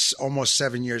almost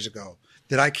 7 years ago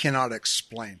that I cannot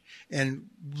explain. And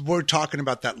we're talking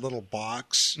about that little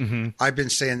box. Mm-hmm. I've been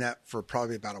saying that for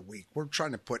probably about a week. We're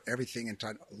trying to put everything in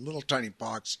a little tiny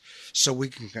box so we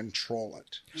can control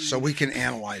it, so we can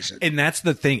analyze it. And that's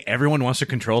the thing. Everyone wants to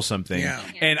control something. Yeah.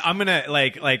 And I'm going to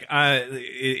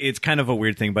it's kind of a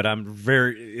weird thing, but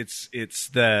it's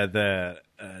the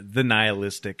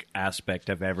nihilistic aspect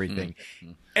of everything.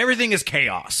 Mm-hmm. Everything is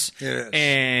chaos. It is.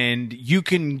 And you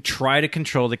can try to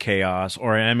control the chaos,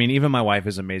 or I mean, even my wife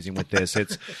is amazing with this.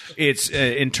 It's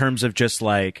in terms of just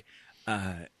like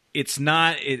it's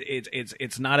not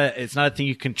a thing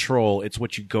you control. It's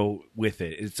what you go with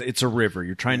it. It's a river.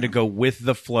 You're trying to go with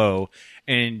the flow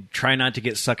and try not to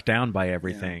get sucked down by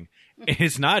everything. Yeah.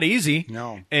 It's not easy.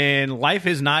 No. And life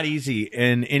is not easy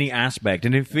in any aspect.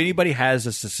 And if anybody has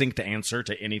a succinct answer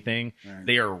to anything,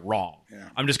 they are wrong. Yeah.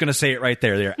 I'm just going to say it right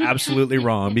there. They're absolutely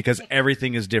wrong because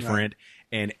everything is different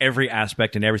and every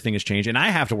aspect and everything has changed. And I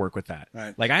have to work with that.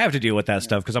 Right. Like I have to deal with that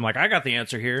stuff because I'm like, I got the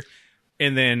answer here.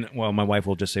 And then, my wife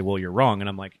will just say, well, you're wrong. And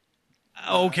I'm like,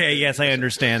 okay, yes, I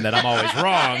understand that I'm always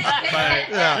wrong,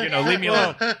 but leave me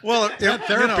alone. Well,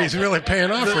 therapy's really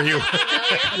paying off for you.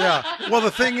 Yeah. Well, the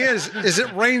thing is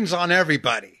it rains on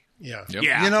everybody. Yeah. Yep.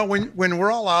 Yeah. When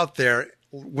we're all out there,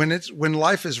 when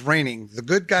life is raining, the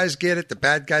good guys get it, the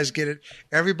bad guys get it,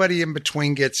 everybody in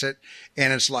between gets it,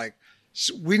 and it's like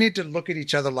we need to look at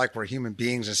each other like we're human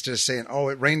beings instead of saying, "Oh,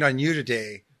 it rained on you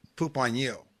today, poop on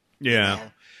you." Yeah.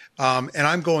 And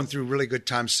I'm going through really good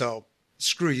times, so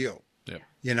screw you.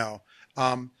 Yeah.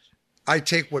 I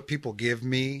take what people give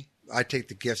me. I take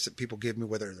the gifts that people give me,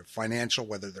 whether they're financial,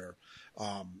 whether they're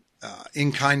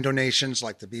in-kind donations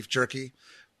like the beef jerky.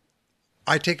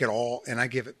 I take it all and I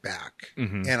give it back.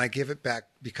 Mm-hmm. And I give it back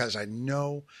because I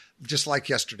know, just like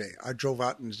yesterday, I drove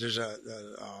out and there's a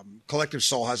Collective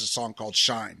Soul has a song called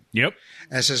Shine. Yep.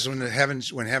 And it says,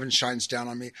 when heaven shines down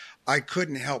on me, I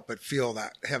couldn't help but feel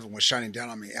that heaven was shining down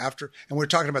on me after. And we're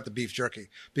talking about the beef jerky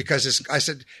because I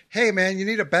said, hey man, you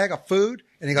need a bag of food?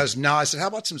 And he goes, no. I said, how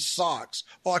about some socks?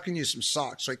 Oh, I can use some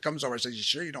socks. So he comes over and says, you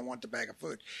sure you don't want the bag of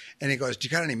food? And he goes, do you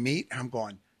got any meat? And I'm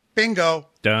going, bingo.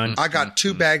 Done. I got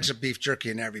 2 bags of beef jerky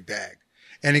in every bag.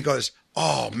 And he goes,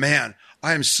 oh man,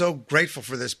 I am so grateful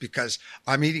for this because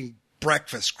I'm eating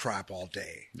breakfast crap all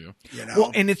day. Yeah.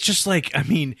 Well, and it's just like, I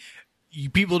mean,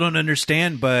 people don't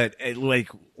understand, but like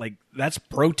that's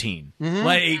protein.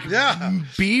 Mm-hmm.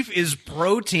 Beef is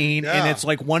protein and it's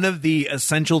like one of the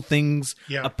essential things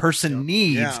a person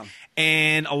needs. Yeah.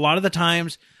 And a lot of the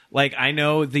times, like, I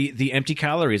know the empty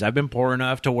calories. I've been poor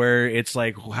enough to where it's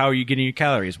like, how are you getting your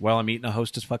calories? Well, I'm eating a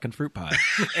Hostess fucking fruit pie.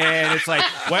 And it's like,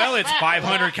 well, it's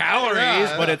 500 calories,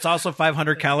 but it's also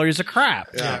 500 calories of crap.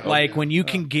 Yeah. Like, when you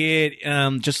can get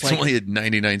just like... It's only at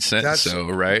 99 cents,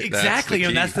 right? Exactly.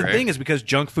 That's the thing is because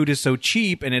junk food is so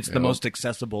cheap and it's the most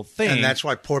accessible thing. And that's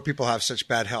why poor people have such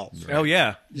bad health. Right? Oh,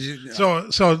 yeah. So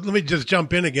let me just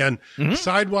jump in again. Mm-hmm.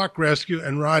 Sidewalk Rescue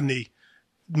and Rodney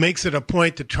makes it a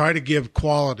point to try to give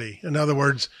quality. In other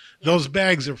words, those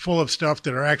bags are full of stuff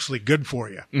that are actually good for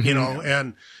you,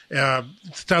 and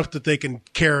stuff that they can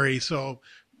carry. So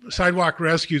Sidewalk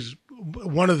Rescue's,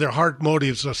 one of their heart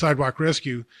motives of Sidewalk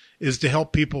Rescue is to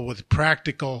help people with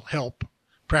practical help,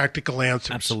 practical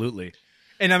answers. Absolutely.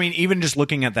 And I mean, even just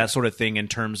looking at that sort of thing in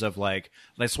terms of like,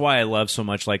 that's why I love so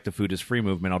much like the Food is Free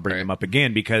movement. I'll bring them up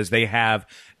again because they have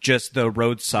just the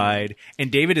roadside. And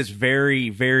David is very,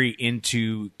 very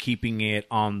into keeping it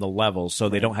on the level. So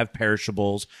they don't have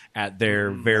perishables at their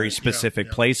very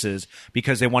specific places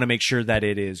because they want to make sure that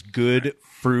it is good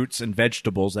fruits and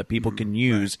vegetables that people can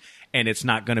use. And it's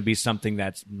not going to be something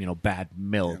that's, bad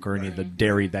milk or any of the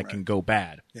dairy that can go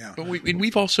bad. Yeah. But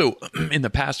we've also, in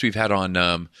the past, we've had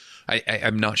on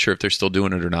I'm not sure if they're still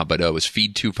doing it or not, but it was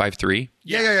Feed 253.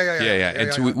 Yeah.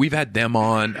 And so we've had them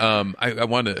on. I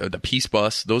wanted the Peace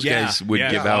Bus. Those guys would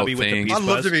give out things. I'd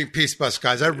love to meet Peace Bus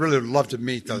guys. I really would love to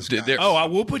meet those guys.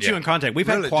 We'll put you in contact. We've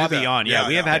had Quabi on.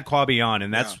 We have had Quabi on,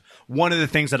 and that's one of the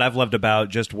things that I've loved about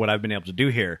just what I've been able to do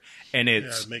here. And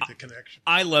it's make the connection.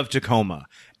 I love Tacoma.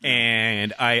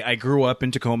 And I grew up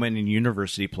in Tacoma in a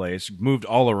university place, moved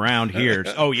all around here.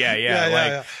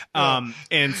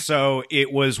 And so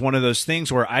it was one of those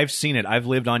things where I've seen it. I've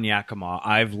lived on Yakima.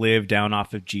 I've lived down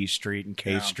off of G Street and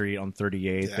K Street on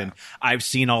 38th. And I've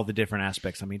seen all the different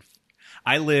aspects. I mean,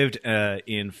 I lived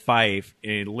in Fife,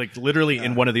 literally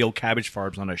in one of the old cabbage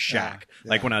farms on a shack,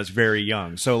 when I was very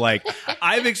young. So,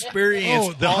 I've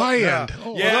experienced the high end.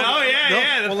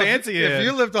 The fancy end. If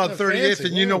you lived on 38th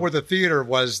and you know where the theater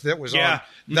was that was on,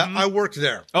 I worked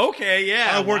there. Okay, yeah.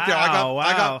 I worked there.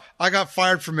 I got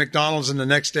fired from McDonald's, and the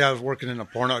next day I was working in a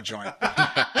porno joint.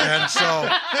 And so,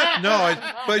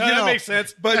 that makes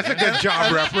sense. But that's a good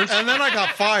job reference. And then I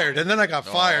got fired.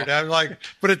 I'm like,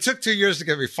 but it took 2 years to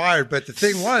get me fired. But the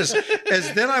thing was,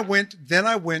 then I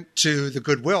went to the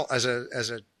Goodwill as a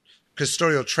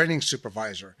custodial training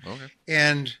supervisor. Okay.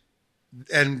 And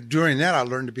during that, I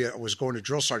learned I was going to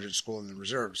drill sergeant school in the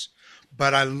reserves.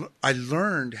 But I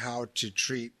learned how to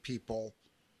treat people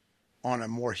on a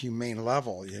more humane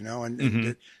level,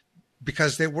 and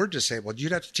because they were disabled.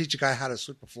 You'd have to teach a guy how to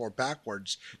sweep the floor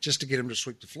backwards just to get him to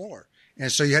sweep the floor.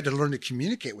 And so you had to learn to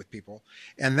communicate with people.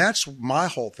 And that's my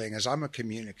whole thing is I'm a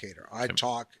communicator. I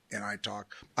talk and I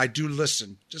talk. I do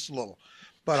listen just a little,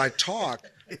 but I talk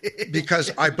because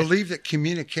I believe that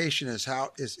communication is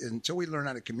until we learn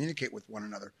how to communicate with one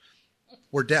another,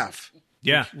 we're deaf.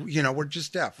 Yeah. We're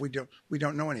just deaf. We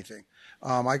don't know anything.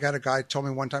 I got a guy told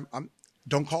me one time,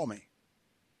 don't call me.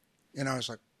 And I was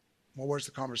like, well, where's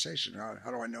the conversation?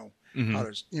 How do I know? How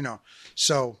does,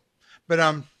 so, but,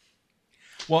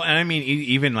 well, and I mean,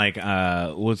 even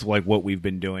with what we've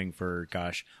been doing for,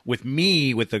 with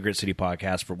the Grit City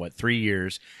podcast for 3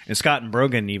 years, and Scott and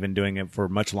Brogan even doing it for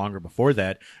much longer before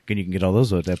that. Again, you can get all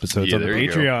those episodes on the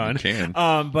Patreon. You can.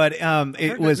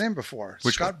 It was his name before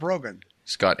Scott Brogan.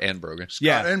 Scott and Brogan.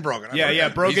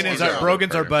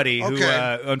 Brogan's our buddy who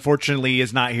unfortunately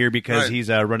is not here because he's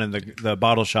running the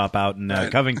bottle shop out in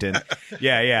Covington.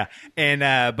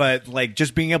 And but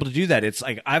just being able to do that, it's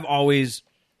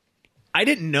I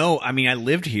didn't know. I mean, I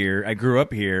lived here. I grew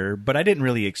up here, but I didn't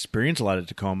really experience a lot of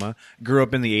Tacoma. Grew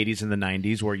up in the 80s and the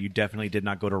 90s where you definitely did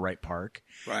not go to Wright Park.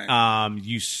 Right.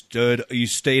 You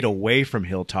stayed away from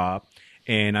Hilltop.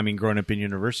 And I mean, growing up in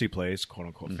University Place, quote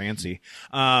unquote fancy.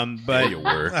 But you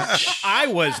were. I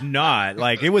was not.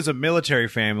 It was a military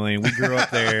family, and we grew up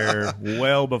there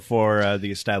well before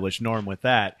the established norm with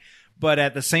that. But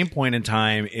at the same point in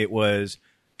time, it was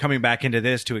coming back into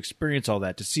this to experience all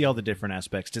that, to see all the different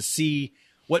aspects, to see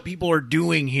what people are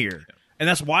doing here. And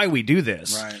that's why we do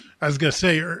this. Right. I was going to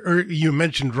say, you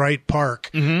mentioned Wright Park.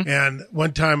 And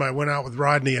one time I went out with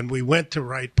Rodney and we went to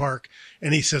Wright Park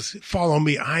and he says, follow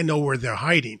me. I know where they're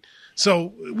hiding.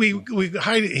 So we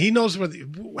hide. He knows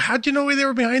how'd you know they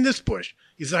were behind this bush?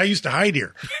 He said, I used to hide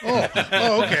here.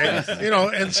 Oh, okay.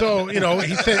 And so,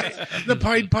 he said, the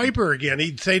Pied Piper again.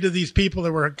 He'd say to these people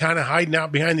that were kind of hiding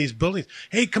out behind these buildings,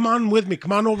 hey, come on with me.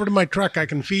 Come on over to my truck. I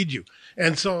can feed you.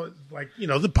 And so,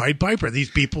 the Pied Piper,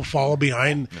 these people follow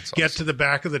behind, get to the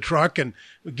back of the truck and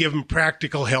give them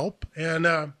practical help. And,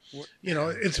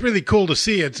 it's really cool to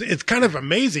see. It's kind of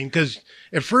amazing because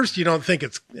at first you don't think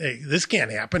this can't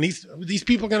happen. These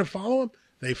people going to follow him.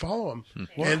 They follow him.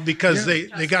 And because they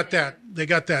got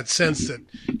that sense that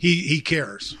he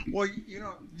cares. Well,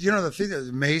 the thing that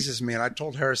amazes me, and I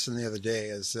told Harrison the other day,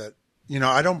 is that,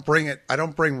 I don't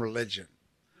bring religion.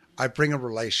 I bring a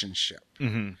relationship.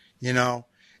 And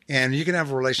you can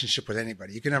have a relationship with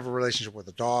anybody. You can have a relationship with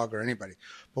a dog or anybody.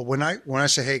 But when I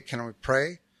say, hey, can we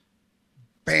pray?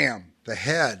 Bam, the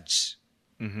heads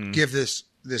give this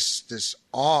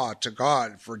awe to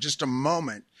God for just a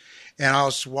moment. And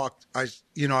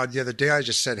the other day I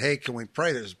just said, hey, can we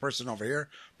pray? There's a person over here.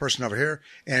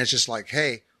 And it's just like,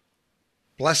 hey,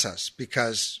 bless us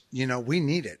because, we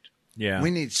need it. Yeah.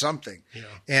 We need something. Yeah.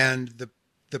 And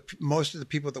the most of the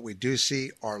people that we do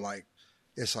see are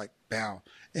it's like, bow.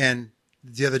 And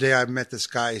the other day I met this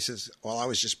guy. He says, well, I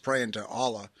was just praying to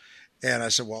Allah. And I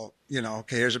said, well,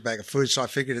 okay, here's a bag of food. So I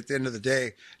figured at the end of the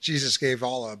day, Jesus gave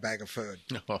Allah a bag of food.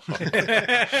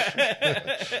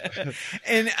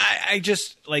 And I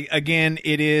just again,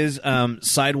 it is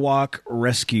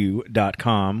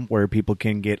sidewalkrescue.com where people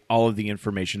can get all of the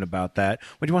information about that.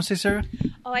 What do you want to say, Sarah?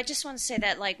 Oh, I just want to say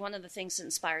that one of the things that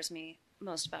inspires me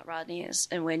most about Rodney is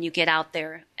and when you get out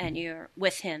there and you're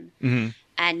with him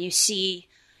and you see,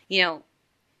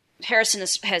 Harrison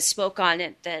has spoke on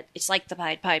it, that it's like the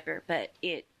Pied Piper, but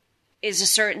it is a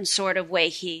certain sort of way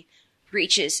he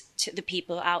reaches to the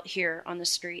people out here on the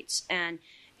streets, and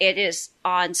it is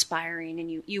awe-inspiring.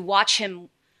 And you watch him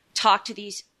talk to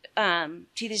these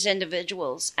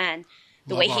individuals, and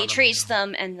the way he treats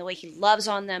them, and the way he loves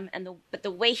on them, but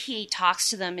the way he talks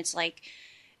to them, it's like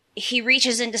he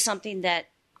reaches into something that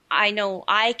I know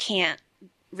I can't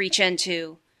reach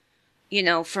into,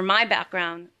 for my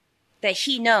background, that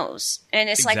he knows. And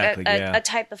it's exactly, like a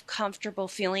type of comfortable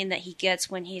feeling that he gets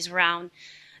when he's around.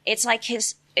 It's like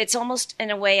it's almost, in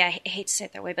a way, I hate to say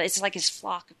it that way, but it's like his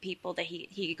flock of people that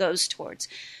he goes towards.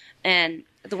 And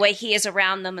the way he is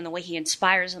around them, and the way he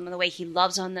inspires them, and the way he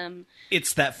loves on them.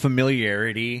 It's that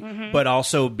familiarity, but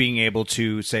also being able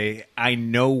to say, I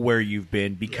know where you've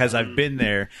been because I've been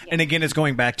there. Yeah. And again, it's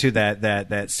going back to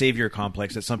that savior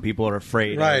complex that some people are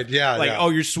afraid of. Yeah. Like, oh,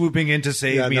 you're swooping in to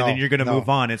save me, and then you're going to move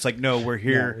on. It's like, no, we're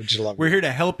here. We're here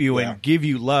to help you and give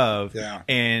you love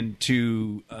and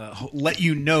to let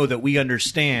you know that we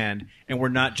understand, and we're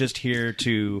not just here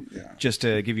to just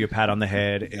to give you a pat on the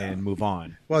head and move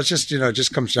on. Well, it's just, it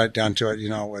just comes right down to it,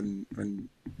 when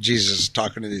Jesus is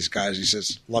talking to these guys, he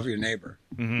says, love your neighbor.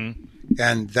 Mm-hmm.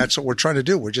 And that's what we're trying to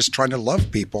do. We're just trying to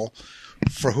love people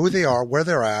for who they are, where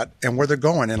they're at, and where they're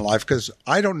going in life. Because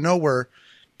I don't know where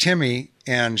Timmy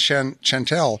and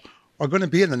Chantel are going to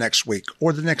be in the next week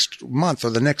or the next month or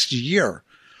the next year.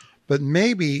 But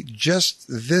maybe just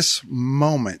this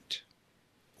moment,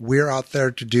 we're out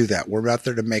there to do that. We're out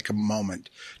there to make a moment,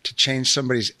 to change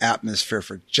somebody's atmosphere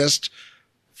for just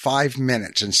 5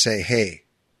 minutes and say, hey,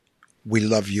 we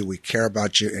love you, we care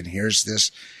about you, and here's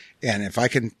this. And if I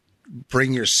can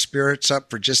bring your spirits up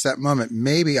for just that moment,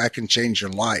 maybe I can change your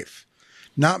life.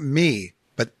 Not me,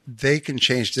 but they can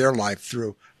change their life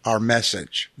through our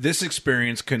message. This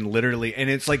experience can literally, and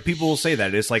it's like people will say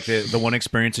that, it's like the one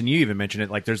experience, and you even mentioned it,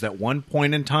 like there's that one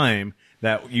point in time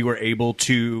that you were able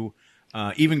to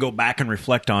even go back and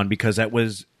reflect on, because that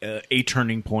was a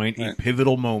turning point, a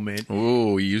pivotal moment.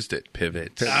 Oh, you used it,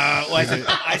 pivot. Well,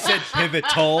 I said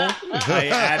pivotal. I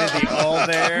added the all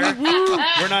there.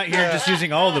 We're not here just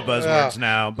using all the buzzwords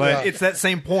now, but it's that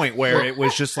same point where it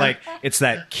was just like, it's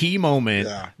that key moment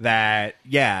that,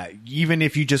 even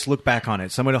if you just look back on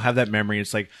it, somebody will have that memory.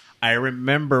 It's like, I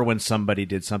remember when somebody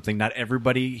did something. Not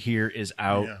everybody here is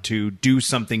out to do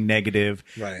something negative.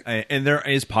 Right. And there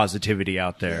is positivity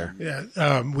out there.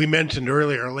 Yeah. We mentioned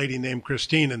earlier a lady named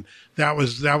Christine, and that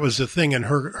was the thing in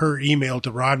her email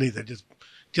to Rodney that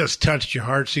just touched your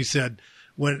heart. She said,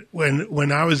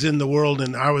 when I was in the world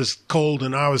and I was cold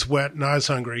and I was wet and I was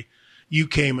hungry, you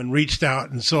came and reached out.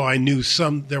 And so I knew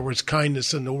there was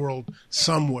kindness in the world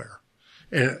somewhere.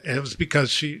 And it was because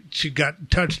she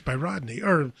got touched by Rodney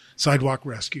or Sidewalk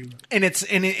Rescue. And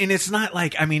it's not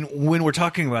like, I mean, when we're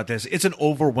talking about this, it's an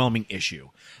overwhelming issue.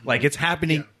 Like, it's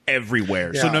happening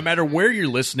everywhere. Yeah. So no matter where you're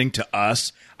listening to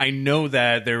us, I know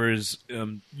that there is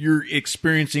you're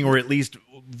experiencing, or at least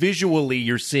visually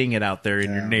you're seeing it out there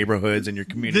in your neighborhoods and your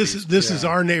communities. This is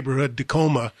our neighborhood,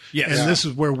 Tacoma, and this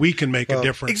is where we can make a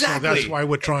difference. Exactly. So that's why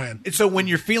we're trying. And so when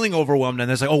you're feeling overwhelmed and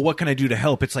there's like, oh, what can I do to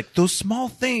help? It's like those small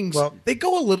things. They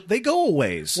go a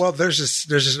ways. Well, there's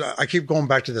this. I keep going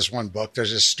back to this one book.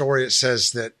 There's a story. It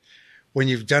says that when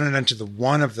you've done it unto the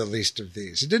one of the least of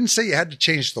these, it didn't say you had to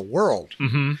change the world.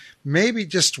 Mm-hmm. Maybe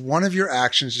just one of your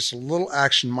actions, just a little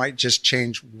action, might just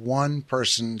change one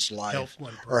person's life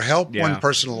or help one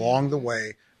person along the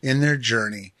way in their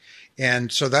journey.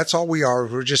 And so that's all we are.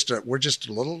 We're just a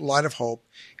little light of hope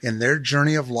in their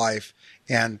journey of life.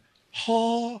 And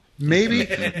maybe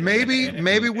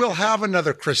we'll have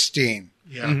another Christine.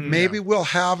 Yeah. Mm-hmm. Maybe we'll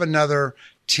have another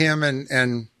Tim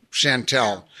and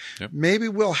Chantel. Yep. Maybe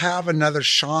we'll have another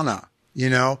Shauna,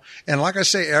 And like I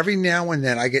say, every now and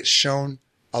then I get shown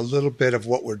a little bit of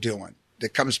what we're doing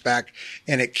that comes back,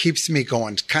 and it keeps me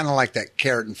going. It's kind of like that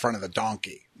carrot in front of the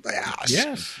donkey.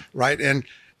 Yes. Right. And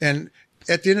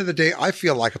at the end of the day, I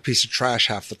feel like a piece of trash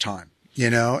half the time,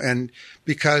 and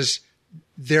because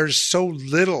there's so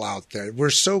little out there, we're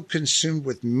so consumed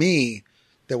with me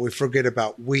that we forget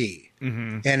about we.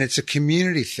 Mm-hmm. And it's a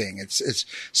community thing. It's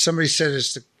somebody said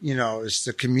it's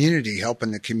the community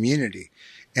helping the community.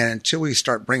 And until we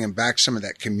start bringing back some of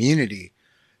that community,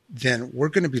 then we're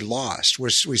going to be lost.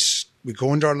 We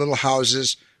go into our little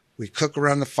houses, we cook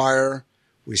around the fire,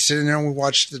 we sit in there and we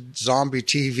watch the zombie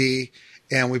TV,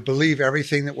 and we believe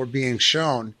everything that we're being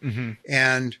shown. Mm-hmm.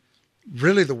 And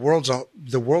really the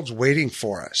world's waiting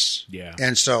for us. Yeah.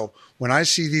 And so when I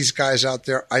see these guys out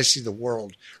there, I see the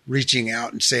world reaching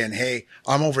out and saying, hey,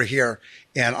 I'm over here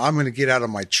and I'm going to get out of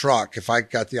my truck if I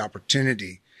got the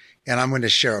opportunity and I'm going to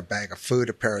share a bag of food,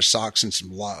 a pair of socks, and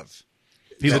some love.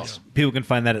 People can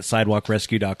find that at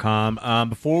sidewalkrescue.com.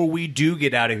 Before we do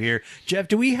get out of here, Jeff,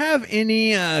 do we have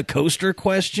any coaster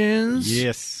questions?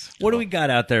 Yes. What do we got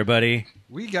out there, buddy?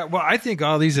 I think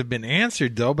all these have been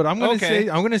answered though, but I'm going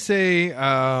to say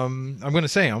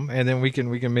them, and then we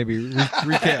can maybe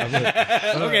recap.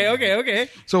 Okay.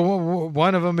 So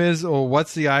one of them is,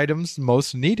 what's the items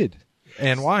most needed,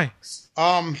 and why?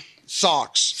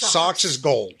 Socks. Socks is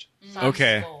gold.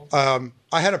 Okay.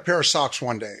 I had a pair of socks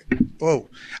one day.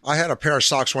 I had a pair of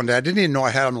socks one day. I didn't even know I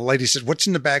had them. The lady said, "What's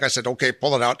in the bag?" I said, "Okay,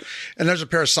 pull it out." And there's a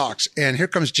pair of socks. And here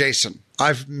comes Jason.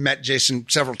 I've met Jason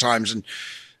several times.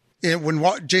 And when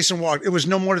Jason walked, it was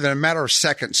no more than a matter of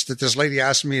seconds that this lady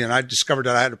asked me, and I discovered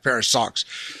that I had a pair of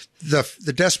socks.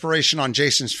 The desperation on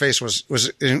Jason's face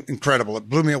was incredible. It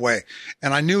blew me away.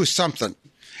 And I knew something.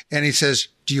 And he says,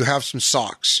 "Do you have some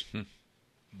socks?"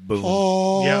 Boom.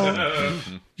 Oh,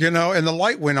 Yeah. And the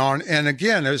light went on. And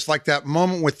again, it was like that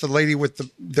moment with the lady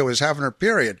that was having her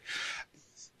period.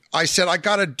 I said, I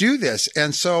got to do this.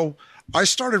 And so I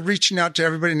started reaching out to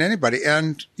everybody and anybody.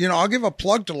 And, I'll give a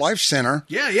plug to Life Center.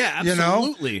 Yeah,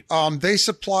 absolutely. They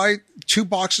supply 2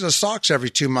 boxes of socks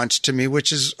every 2 months to me,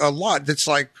 which is a lot. That's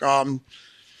like,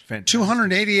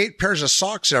 288 pairs of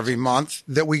socks every month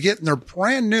that we get, and they're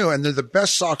brand new, and they're the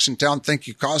best socks in town. Thank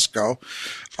you, Costco.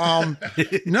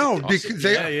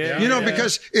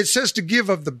 Because it says to give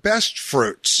of the best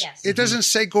fruits. Yes. It doesn't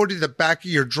say go to the back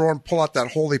of your drawer and pull out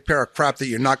that holy pair of crap that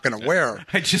you're not going to wear.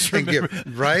 I just remember,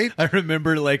 right? I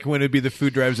remember like when it'd be the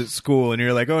food drives at school, and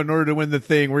you're like, in order to win the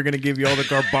thing, we're going to give you all the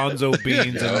garbanzo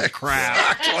beans and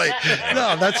crap. Exactly.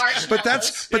 No,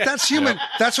 that's human.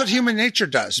 That's what human nature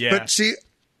does. Yeah. But see,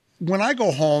 when I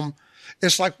go home,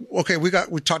 it's like, okay, we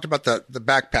talked about the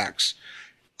backpacks.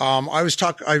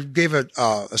 I gave a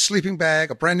sleeping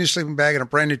bag, a brand new sleeping bag, and a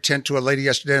brand new tent to a lady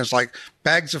yesterday. And it's like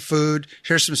bags of food.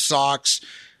 Here's some socks.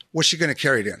 What's she going to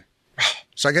carry it in?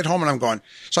 So I get home and I'm going.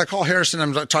 So I call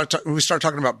Harrison. We start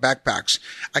talking about backpacks.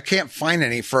 I can't find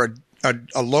any for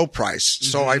a low price.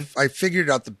 Mm-hmm. So I figured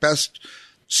out the best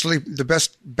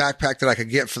backpack that I could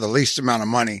get for the least amount of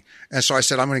money. And so I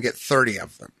said, I'm going to get 30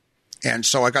 of them. And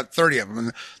so I got 30 of them.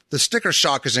 And the sticker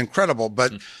shock is incredible.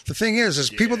 But the thing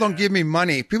is people don't give me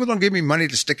money. People don't give me money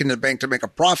to stick in the bank to make a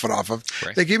profit off of.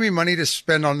 Right. They give me money to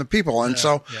spend on the people. And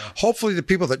hopefully the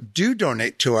people that do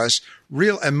donate to us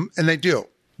and they do,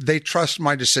 they trust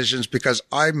my decisions because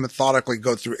I methodically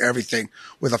go through everything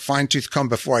with a fine tooth comb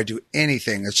before I do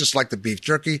anything. It's just like the beef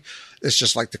jerky. It's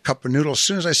just like the cup of noodles. As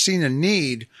soon as I seen a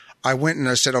need, I went and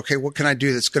I said, okay, what can I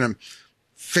do that's going to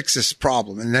fix this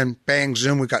problem? And then bang,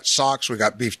 zoom, we got socks, we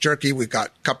got beef jerky, we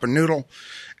got cup of noodle.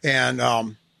 And,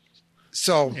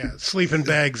 sleeping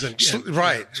bags and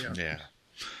right. Yeah.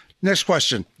 Next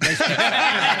question. There you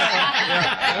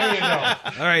go.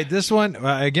 All right. This one,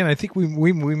 again, I think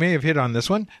we may have hit on this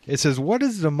one. It says, what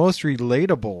is the most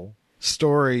relatable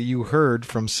story you heard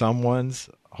from someone's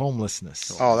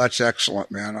homelessness? Oh, that's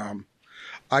excellent, man.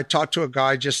 I talked to a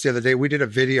guy just the other day. We did a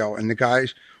video, and the guy,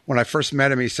 when I first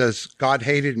met him, he says, God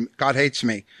hates me.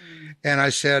 Mm. And I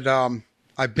said,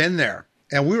 I've been there.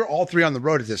 And we were all three on the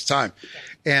road at this time.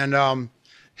 And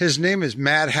his name is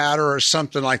Mad Hatter or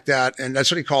something like that. And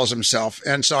that's what he calls himself.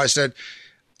 And so I said,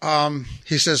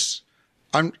 he says,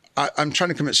 I'm trying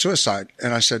to commit suicide.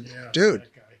 And I said, dude,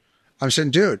 I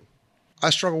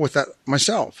struggle with that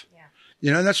myself.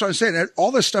 Yeah. And that's what I'm saying.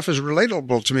 All this stuff is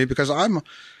relatable to me because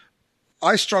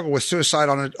I struggle with suicide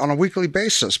on a weekly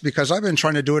basis because I've been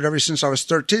trying to do it ever since I was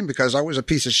 13 because I was a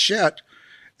piece of shit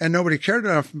and nobody cared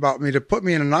enough about me to put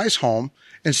me in a nice home.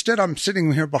 Instead, I'm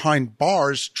sitting here behind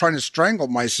bars trying to strangle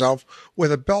myself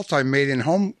with a belt I made in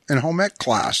home ec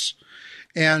class.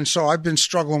 And so I've been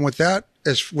struggling with that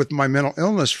with my mental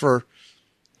illness for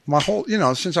my whole,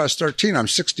 since I was 13. I'm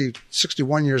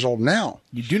 61 years old now.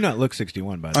 You do not look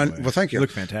 61, by the way. Well, thank you. You look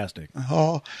fantastic.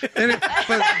 Oh,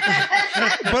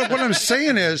 but what I'm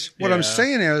saying is,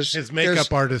 his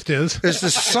makeup artist is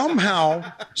this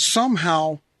somehow,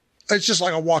 it's just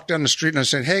like I walk down the street and I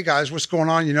say, hey guys, what's going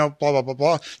on? Blah, blah, blah,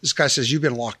 blah. This guy says, you've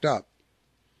been locked up.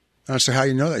 And I say, how do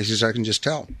you know that? He says, I can just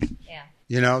tell.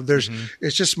 Yeah.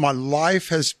 It's just my life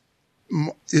has,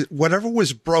 whatever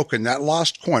was broken, that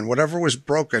lost coin, whatever was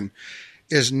broken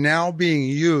is now being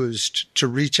used to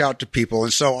reach out to people.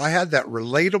 And so I had that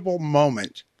relatable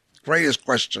moment. Greatest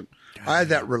question. I had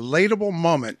that relatable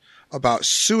moment about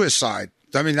suicide.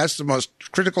 I mean, that's the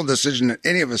most critical decision that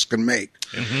any of us can make.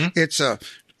 Mm-hmm. It's a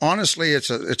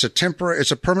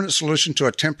permanent solution to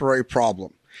a temporary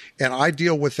problem. And I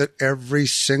deal with it every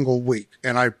single week.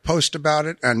 And I post about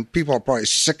it and people are probably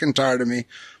sick and tired of me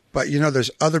But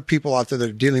there's other people out there that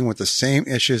are dealing with the same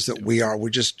issues that we are. We're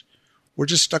just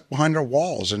stuck behind our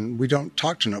walls, and we don't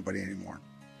talk to nobody anymore.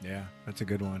 Yeah, that's a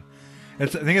good one. I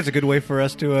think it's a good way for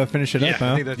us to finish it up,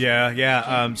 huh?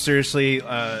 Yeah. Seriously,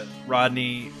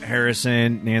 Rodney,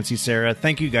 Harrison, Nancy, Sarah,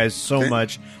 thank you guys so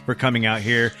much for coming out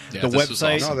here. Yeah, the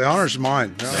website, awesome. No, the honor's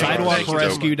mine.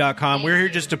 sidewalkrescue.com. We're here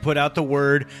just to put out the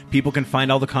word. People can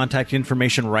find all the contact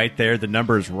information right there. The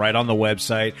number is right on the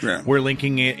website. Yeah. We're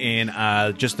linking it in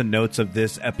just the notes of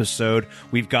this episode.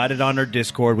 We've got it on our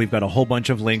Discord. We've got a whole bunch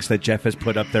of links that Jeff has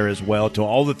put up there as well to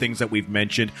all the things that we've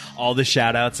mentioned, all the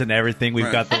shout outs and everything.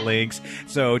 We've got the links.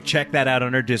 So check that out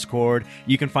on our Discord.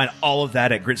 You can find all of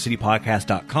that at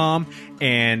gritcitypodcast.com.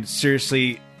 And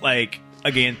seriously,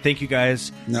 again, thank you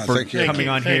guys for coming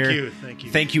on here. Thank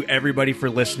you. Thank you, everybody, for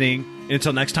listening. And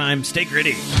until next time, stay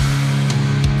gritty.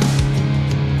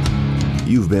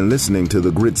 You've been listening to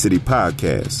the Grit City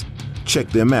Podcast. Check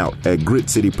them out at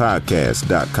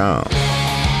gritcitypodcast.com.